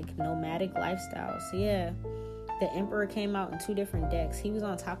living like nomadic lifestyles. Yeah. The Emperor came out in 2 different decks. He was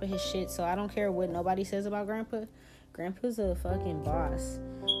on top of his shit. So I don't care what nobody says about Grandpa. Grandpa's a fucking boss.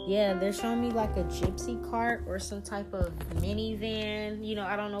 Yeah, they're showing me like a gypsy cart or some type of minivan. You know,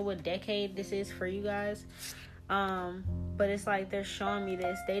 I don't know what decade this is for you guys. But it's like they're showing me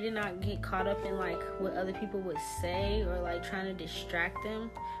this. They did not get caught up in like what other people would say or like trying to distract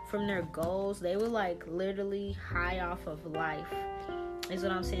them from their goals. They were like literally high off of life, is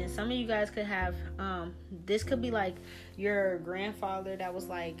what I'm saying. Some of you guys could have this could be like your grandfather that was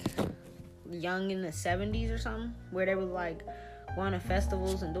like young in the 70s or something, where they were like going to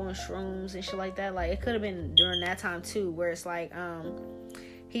festivals and doing shrooms and shit like that. Like it could have been during that time too, where it's like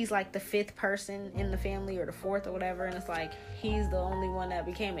he's like the 5th person in the family or the 4th or whatever, and it's like he's the only one that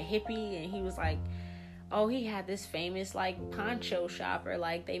became a hippie. And he was like, oh, he had this famous like poncho shop, or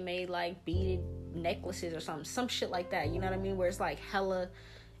like they made like beaded necklaces or some shit like that, you know what I mean, where it's like hella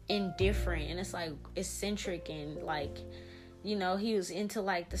indifferent and it's like eccentric and like, you know, he was into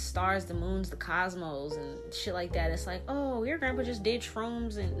like the stars, the moons, the cosmos and shit like that. It's like, oh, your grandpa just did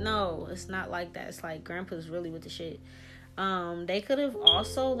shrooms. And no, it's not like that. It's like grandpa's really with the shit. They could have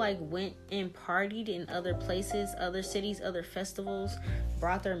also like went and partied in other places, other cities, other festivals,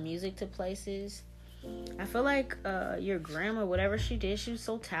 brought their music to places. I feel like your grandma, whatever she did, she was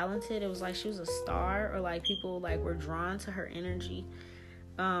so talented. It was like she was a star, or like people like were drawn to her energy.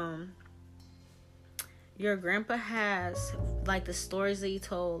 Your grandpa has, like, the stories that he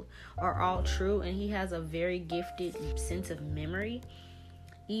told are all true, and he has a very gifted sense of memory.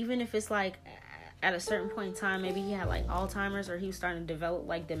 even if it's like at a certain point in time, maybe he had like Alzheimer's or he was starting to develop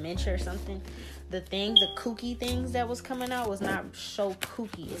like dementia or something, the kooky things that was coming out was not so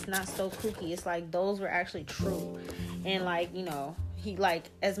kooky. It's not so kooky. It's like those were actually true. And like, you know, he like,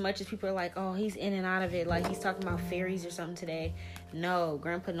 as much as people are like, oh, he's in and out of it, like he's talking about fairies or something today. No,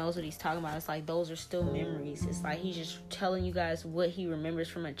 Grandpa knows what he's talking about. It's like those are still memories. It's like he's just telling you guys what he remembers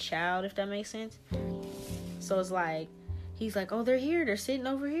from a child, if that makes sense. So it's like, he's like, oh, they're here, they're sitting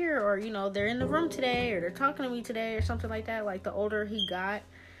over here, or, you know, they're in the room today, or they're talking to me today, or something like that. Like, the older he got,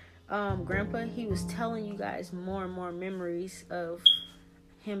 Grandpa, he was telling you guys more and more memories of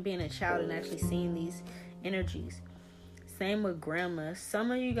him being a child and actually seeing these energies. Same with Grandma.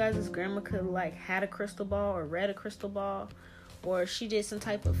 Some of you guys' grandma could, like, had a crystal ball or read a crystal ball, or she did some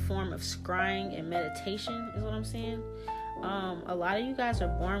type of form of scrying and meditation, is what I'm saying. A lot of you guys are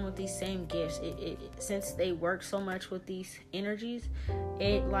born with these same gifts. Since they work so much with these energies,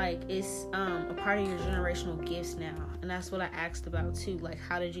 it like is a part of your generational gifts now. And that's what I asked about too. Like,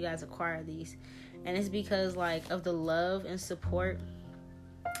 how did you guys acquire these? And it's because like of the love and support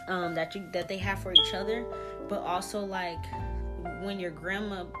that they have for each other, but also like when your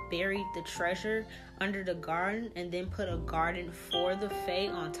grandma buried the treasure under the garden and then put a garden for the fae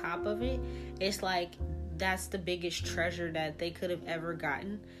on top of it, it's like that's the biggest treasure that they could have ever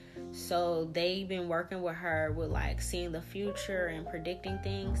gotten. So they've been working with her with like seeing the future and predicting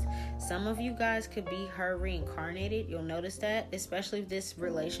things. Some of you guys could be her reincarnated. You'll notice that, especially if this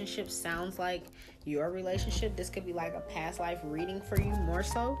relationship sounds like your relationship. This could be like a past life reading for you more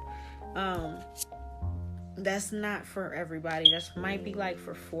so. That's not for everybody. That might be like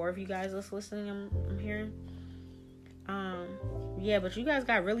for 4 of you guys that's listening. I'm hearing. Yeah, but you guys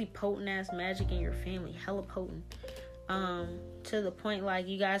got really potent ass magic in your family, hella potent. To the point like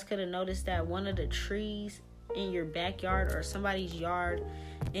you guys could have noticed that one of the trees in your backyard or somebody's yard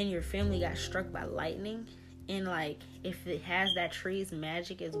in your family got struck by lightning. And like if it has that tree's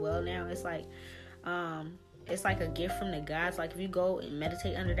magic as well now, it's like a gift from the gods. Like if you go and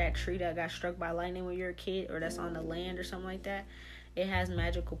meditate under that tree that got struck by lightning when you're a kid, or that's on the land or something like that, it has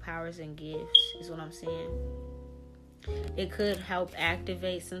magical powers and gifts, is what I'm saying. It could help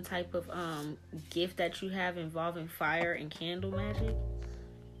activate some type of gift that you have involving fire and candle magic.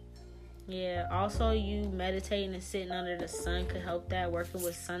 Yeah, also you meditating and sitting under the sun could help that, working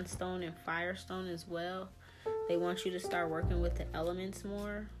with sunstone and firestone as well. They want you to start working with the elements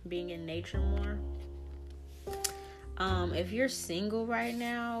more, being in nature more. If you're single right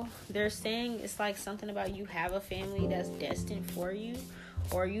now, they're saying it's like something about you have a family that's destined for you,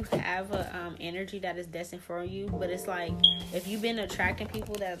 or you have a energy that is destined for you. But it's like if you've been attracting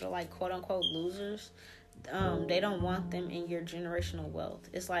people that are like quote unquote losers, they don't want them in your generational wealth.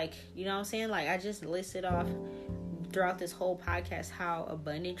 It's like, you know what I'm saying? Like I just listed off throughout this whole podcast how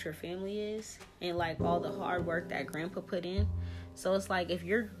abundant your family is and like all the hard work that Grandpa put in. So it's like if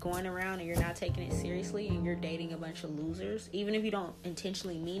you're going around and you're not taking it seriously and you're dating a bunch of losers, even if you don't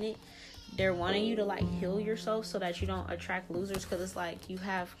intentionally mean it, they're wanting you to like heal yourself so that you don't attract losers, because it's like you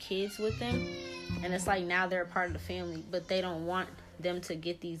have kids with them and it's like now they're a part of the family, but they don't want them to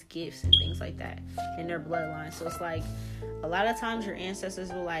get these gifts and things like that in their bloodline. So it's like a lot of times your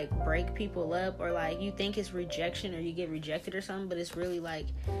ancestors will like break people up, or like you think it's rejection or you get rejected or something, but it's really like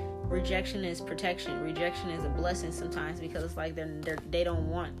rejection is protection. Rejection is a blessing sometimes, because it's like they don't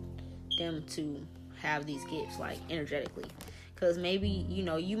want them to have these gifts like energetically, because maybe, you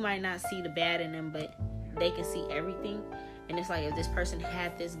know, you might not see the bad in them, but they can see everything. And it's like if this person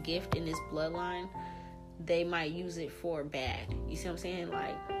had this gift in this bloodline, they might use it for bad. You see what I'm saying?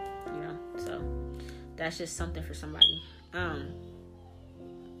 Like, you know, so that's just something for somebody.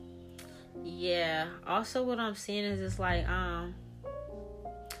 Yeah. Also, what I'm seeing is it's like,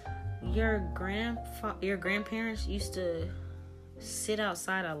 your grandparents used to sit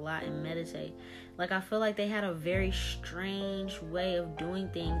outside a lot and meditate. Like, I feel like they had a very strange way of doing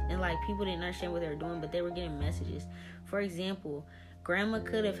things, and like people didn't understand what they were doing, but they were getting messages. For example, Grandma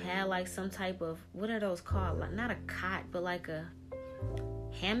could have had like some type of, what are those called? Like not a cot, but like a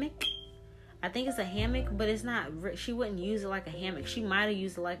hammock. I think it's a hammock, but it's not. She wouldn't use it like a hammock. She might have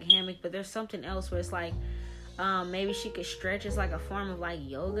used it like a hammock, but there's something else where it's like, maybe she could stretch. It's like a form of like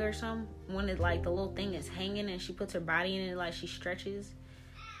yoga or something. When it like the little thing is hanging and she puts her body in it, like she stretches.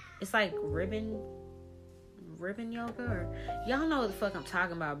 It's like ribbon yoga, or y'all know what the fuck I'm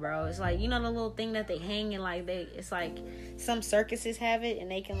talking about, bro. It's like, you know, the little thing that they hang and like it's like some circuses have it and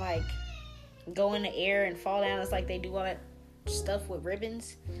they can like go in the air and fall down. It's like they do all that stuff with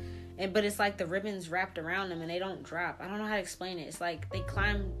ribbons, but it's like the ribbons wrapped around them and they don't drop. I don't know how to explain it. It's like they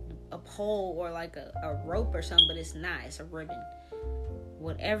climb a pole or like a rope or something, but it's not. It's a ribbon.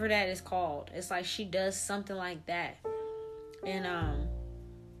 whatever that is called. It's like she does something like that. And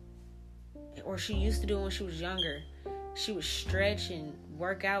or she used to do it when she was younger. She would stretch and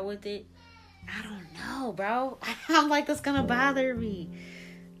work out with it. I don't know, bro. I'm like, that's gonna bother me.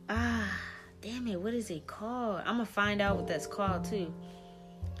 Damn it, what is it called? I'm gonna find out what that's called too.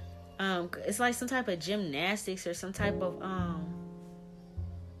 It's like some type of gymnastics or some type of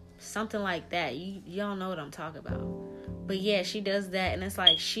something like that. Y'all know what I'm talking about. But yeah, she does that, and it's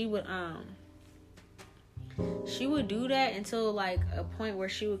like she would do that until like a point where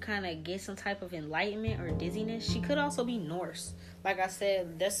she would kind of get some type of enlightenment or dizziness. She could also be Norse. Like I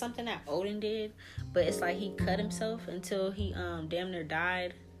said, that's something that Odin did, but it's like he cut himself until he damn near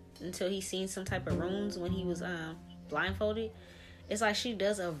died, until he seen some type of runes when he was blindfolded. It's like she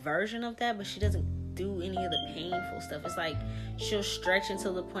does a version of that, but she doesn't do any of the painful stuff. It's like she'll stretch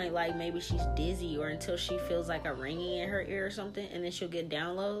until the point like maybe she's dizzy, or until she feels like a ringing in her ear or something, and then she'll get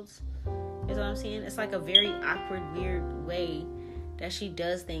downloads. You know what I'm saying? It's like a very awkward, weird way that she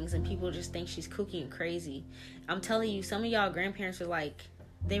does things, and people just think she's kooky and crazy. I'm telling you, some of y'all grandparents were like,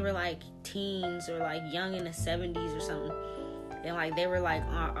 they were like teens or like young in the 70s or something, and like they were like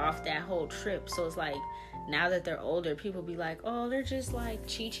off that whole trip. So it's like now that they're older, people be like, oh, they're just like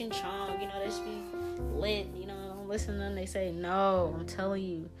Cheech and Chong, you know, they should be lit, you know, don't listen to them. They say, no, I'm telling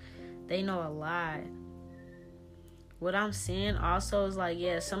you, they know a lot. What I'm seeing also is like,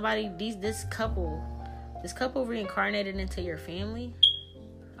 yeah, this couple reincarnated into your family,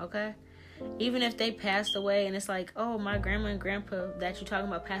 okay? Even if they passed away and it's like, oh, my grandma and grandpa that you're talking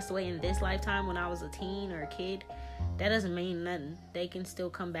about passed away in this lifetime when I was a teen or a kid, that doesn't mean nothing. They can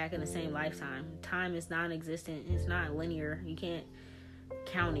still come back in the same lifetime. Time is non-existent. It's not linear. You can't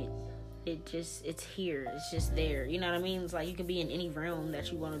count it. It's here. It's just there. You know what I mean? It's like you can be in any realm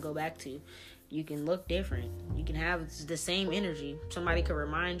that you want to go back to. You can look different. You can have the same energy. Somebody could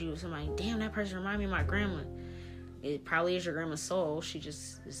remind you of somebody. Damn, that person reminded me of my grandma. It probably is your grandma's soul. She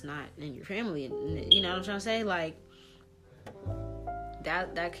just is not in your family. You know what I'm trying to say? Like,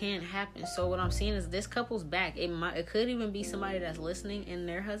 that can't happen. So what I'm seeing is this couple's back. It could even be somebody that's listening and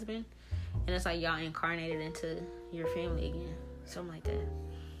their husband. And it's like y'all incarnated into your family again. Something like that.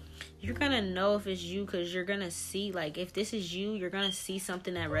 You're going to know if it's you because you're going to see, like, if this is you, you're going to see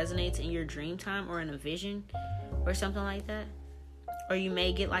something that resonates in your dream time or in a vision or something like that. Or you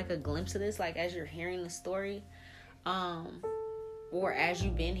may get, like, a glimpse of this, like, as you're hearing the story. Or as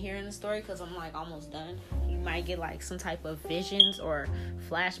you've been hearing the story, because I'm, like, almost done. You might get, like, some type of visions or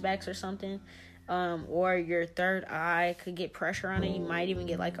flashbacks or something. Or your third eye could get pressure on it. You might even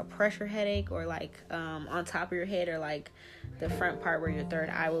get, like, a pressure headache or, like, on top of your head or, like, the front part where your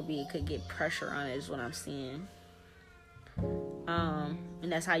third eye will be, it could get pressure on it is what I'm seeing. And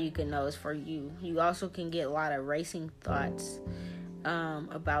that's how you can know it's for you. You also can get a lot of racing thoughts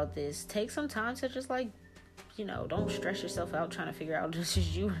about this. Take some time to just, like, you know, don't stress yourself out trying to figure out if this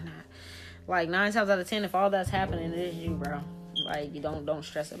is you or not. Like, 9 times out of 10, if all that's happening, it is you, bro. Like, you don't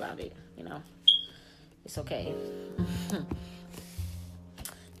stress about it, you know. It's okay.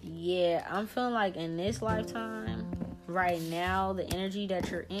 Yeah, I'm feeling like in this lifetime, right now, the energy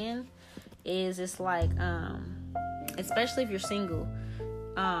that you're in is, it's like, especially if you're single,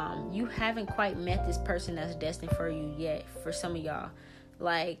 you haven't quite met this person that's destined for you yet, for some of y'all.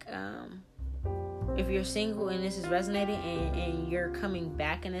 Like, if you're single and this is resonating and you're coming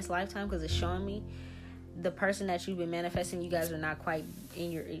back in this lifetime, because it's showing me the person that you've been manifesting, you guys are not quite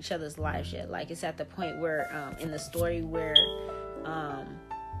in each other's lives yet. Like, it's at the point where, in the story where,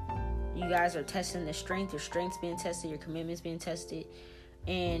 you guys are testing the strength, your strength's being tested, your commitment's being tested,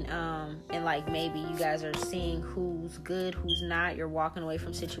 and like maybe you guys are seeing who's good, who's not. You're walking away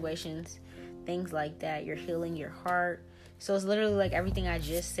from situations, things like that. You're healing your heart. So it's literally like everything I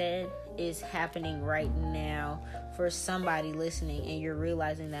just said is happening right now for somebody listening, and you're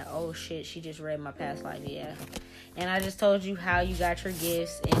realizing that, oh shit, she just read my past life. Yeah. And I just told you how you got your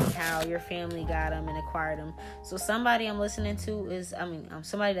gifts and how your family got them and acquired them. So somebody I'm listening to is,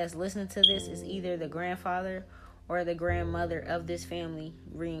 somebody that's listening to this is either the grandfather or the grandmother of this family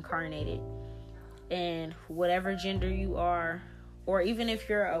reincarnated. And whatever gender you are, or even if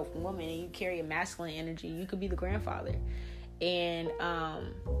you're a woman and you carry a masculine energy, you could be the grandfather. And,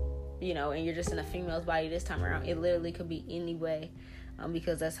 you know, and you're just in a female's body this time around. It literally could be any way.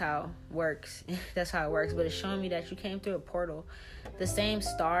 Because that's how it works. That's how it works. But it's showing me that you came through a portal. The same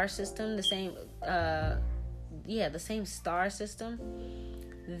star system, the same star system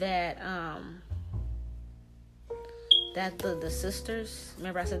that the sisters.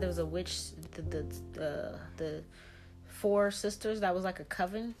 Remember, I said there was a witch. The 4 sisters. That was like a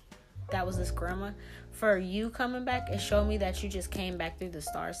coven. that was this grandma. For you coming back, it showed me that you just came back through the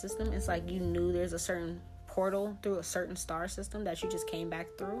star system. It's like you knew there's a certain portal through a certain star system that you just came back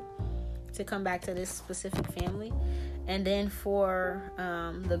through to come back to this specific family. And then for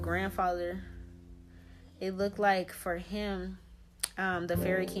the grandfather, it looked like for him, the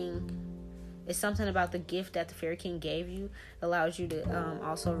fairy king, it's something about the gift that the fairy king gave you allows you to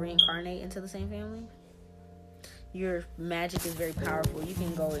also reincarnate into the same family. Your magic is very powerful. You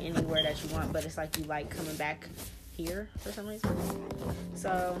can go anywhere that you want, but it's like you like coming back here for some reason.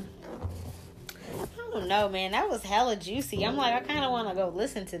 So I don't know, man. That was hella juicy. I'm like, I kind of want to go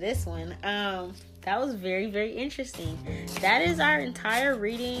listen to this one. That was very, very interesting. That is our entire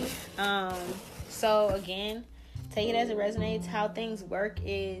reading. So again, take it as it resonates. How things work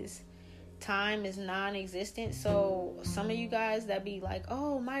is time is non-existent. So some of you guys that be like,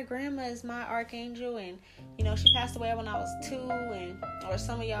 oh, my grandma is my archangel, and you know, she passed away when I was 2, and or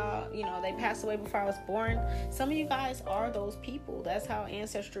some of y'all, you know, they passed away before I was born. Some of you guys are those people. That's how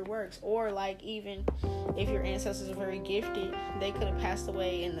ancestry works. Or like, even if your ancestors are very gifted, they could have passed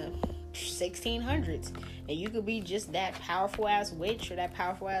away in the 1600s, and you could be just that powerful ass witch or that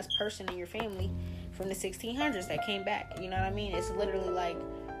powerful ass person in your family from the 1600s that came back. You know what I mean? It's literally like,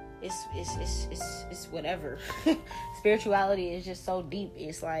 it's whatever. Spirituality is just so deep.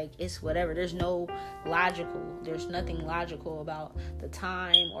 It's like, it's whatever. There's nothing logical about the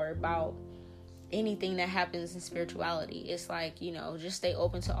time or about anything that happens in spirituality. It's like, you know, just stay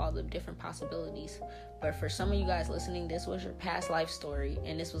open to all the different possibilities. But for some of you guys listening, this was your past life story,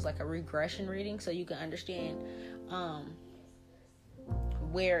 and this was like a regression reading, so you can understand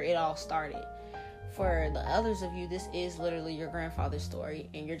where it all started. For the others of you, this is literally your grandfather's story,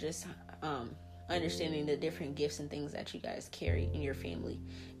 and you're just understanding the different gifts and things that you guys carry in your family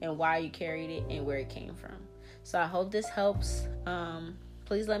and why you carried it and where it came from. So I hope this helps.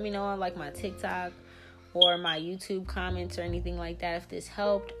 Please let me know on like my TikTok or my YouTube comments or anything like that if this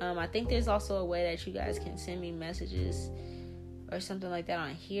helped. I think there's also a way that you guys can send me messages or something like that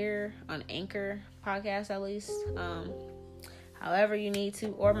on here, on Anchor podcast at least. However you need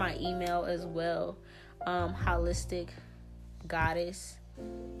to, or my email as well,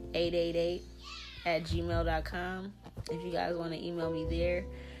 holisticgoddess888@gmail.com. if you guys want to email me there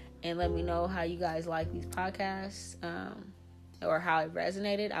and let me know how you guys like these podcasts, or how it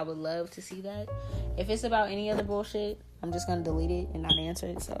resonated. I would love to see that. If it's about any other bullshit, I'm just gonna delete it and not answer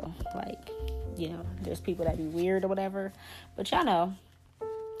it. So like, you know, there's people that be weird or whatever, but y'all know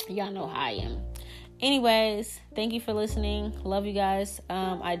how I am. Anyways, thank you for listening. Love you guys.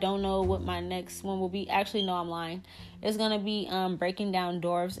 I don't know what my next one will be. Actually, no, I'm lying. It's going to be breaking down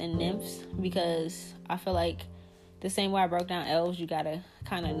dwarves and nymphs, because I feel like the same way I broke down elves, you got to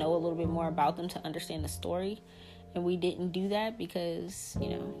kind of know a little bit more about them to understand the story. And we didn't do that because, you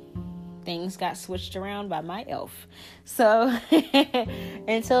know, things got switched around by my elf. So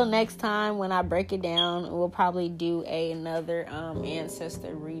until next time, when I break it down, we'll probably do another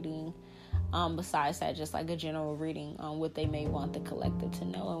ancestor reading. Besides that, just like a general reading on what they may want the collective to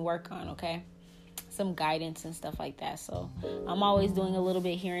know and work on, okay? Some guidance and stuff like that. So I'm always doing a little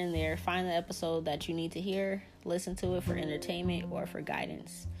bit here and there. Find the episode that you need to hear, listen to it for entertainment or for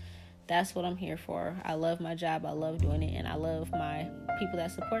guidance. That's what I'm here for. I love my job, I love doing it, and I love my people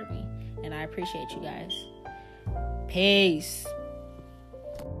that support me, and I appreciate you guys. Peace.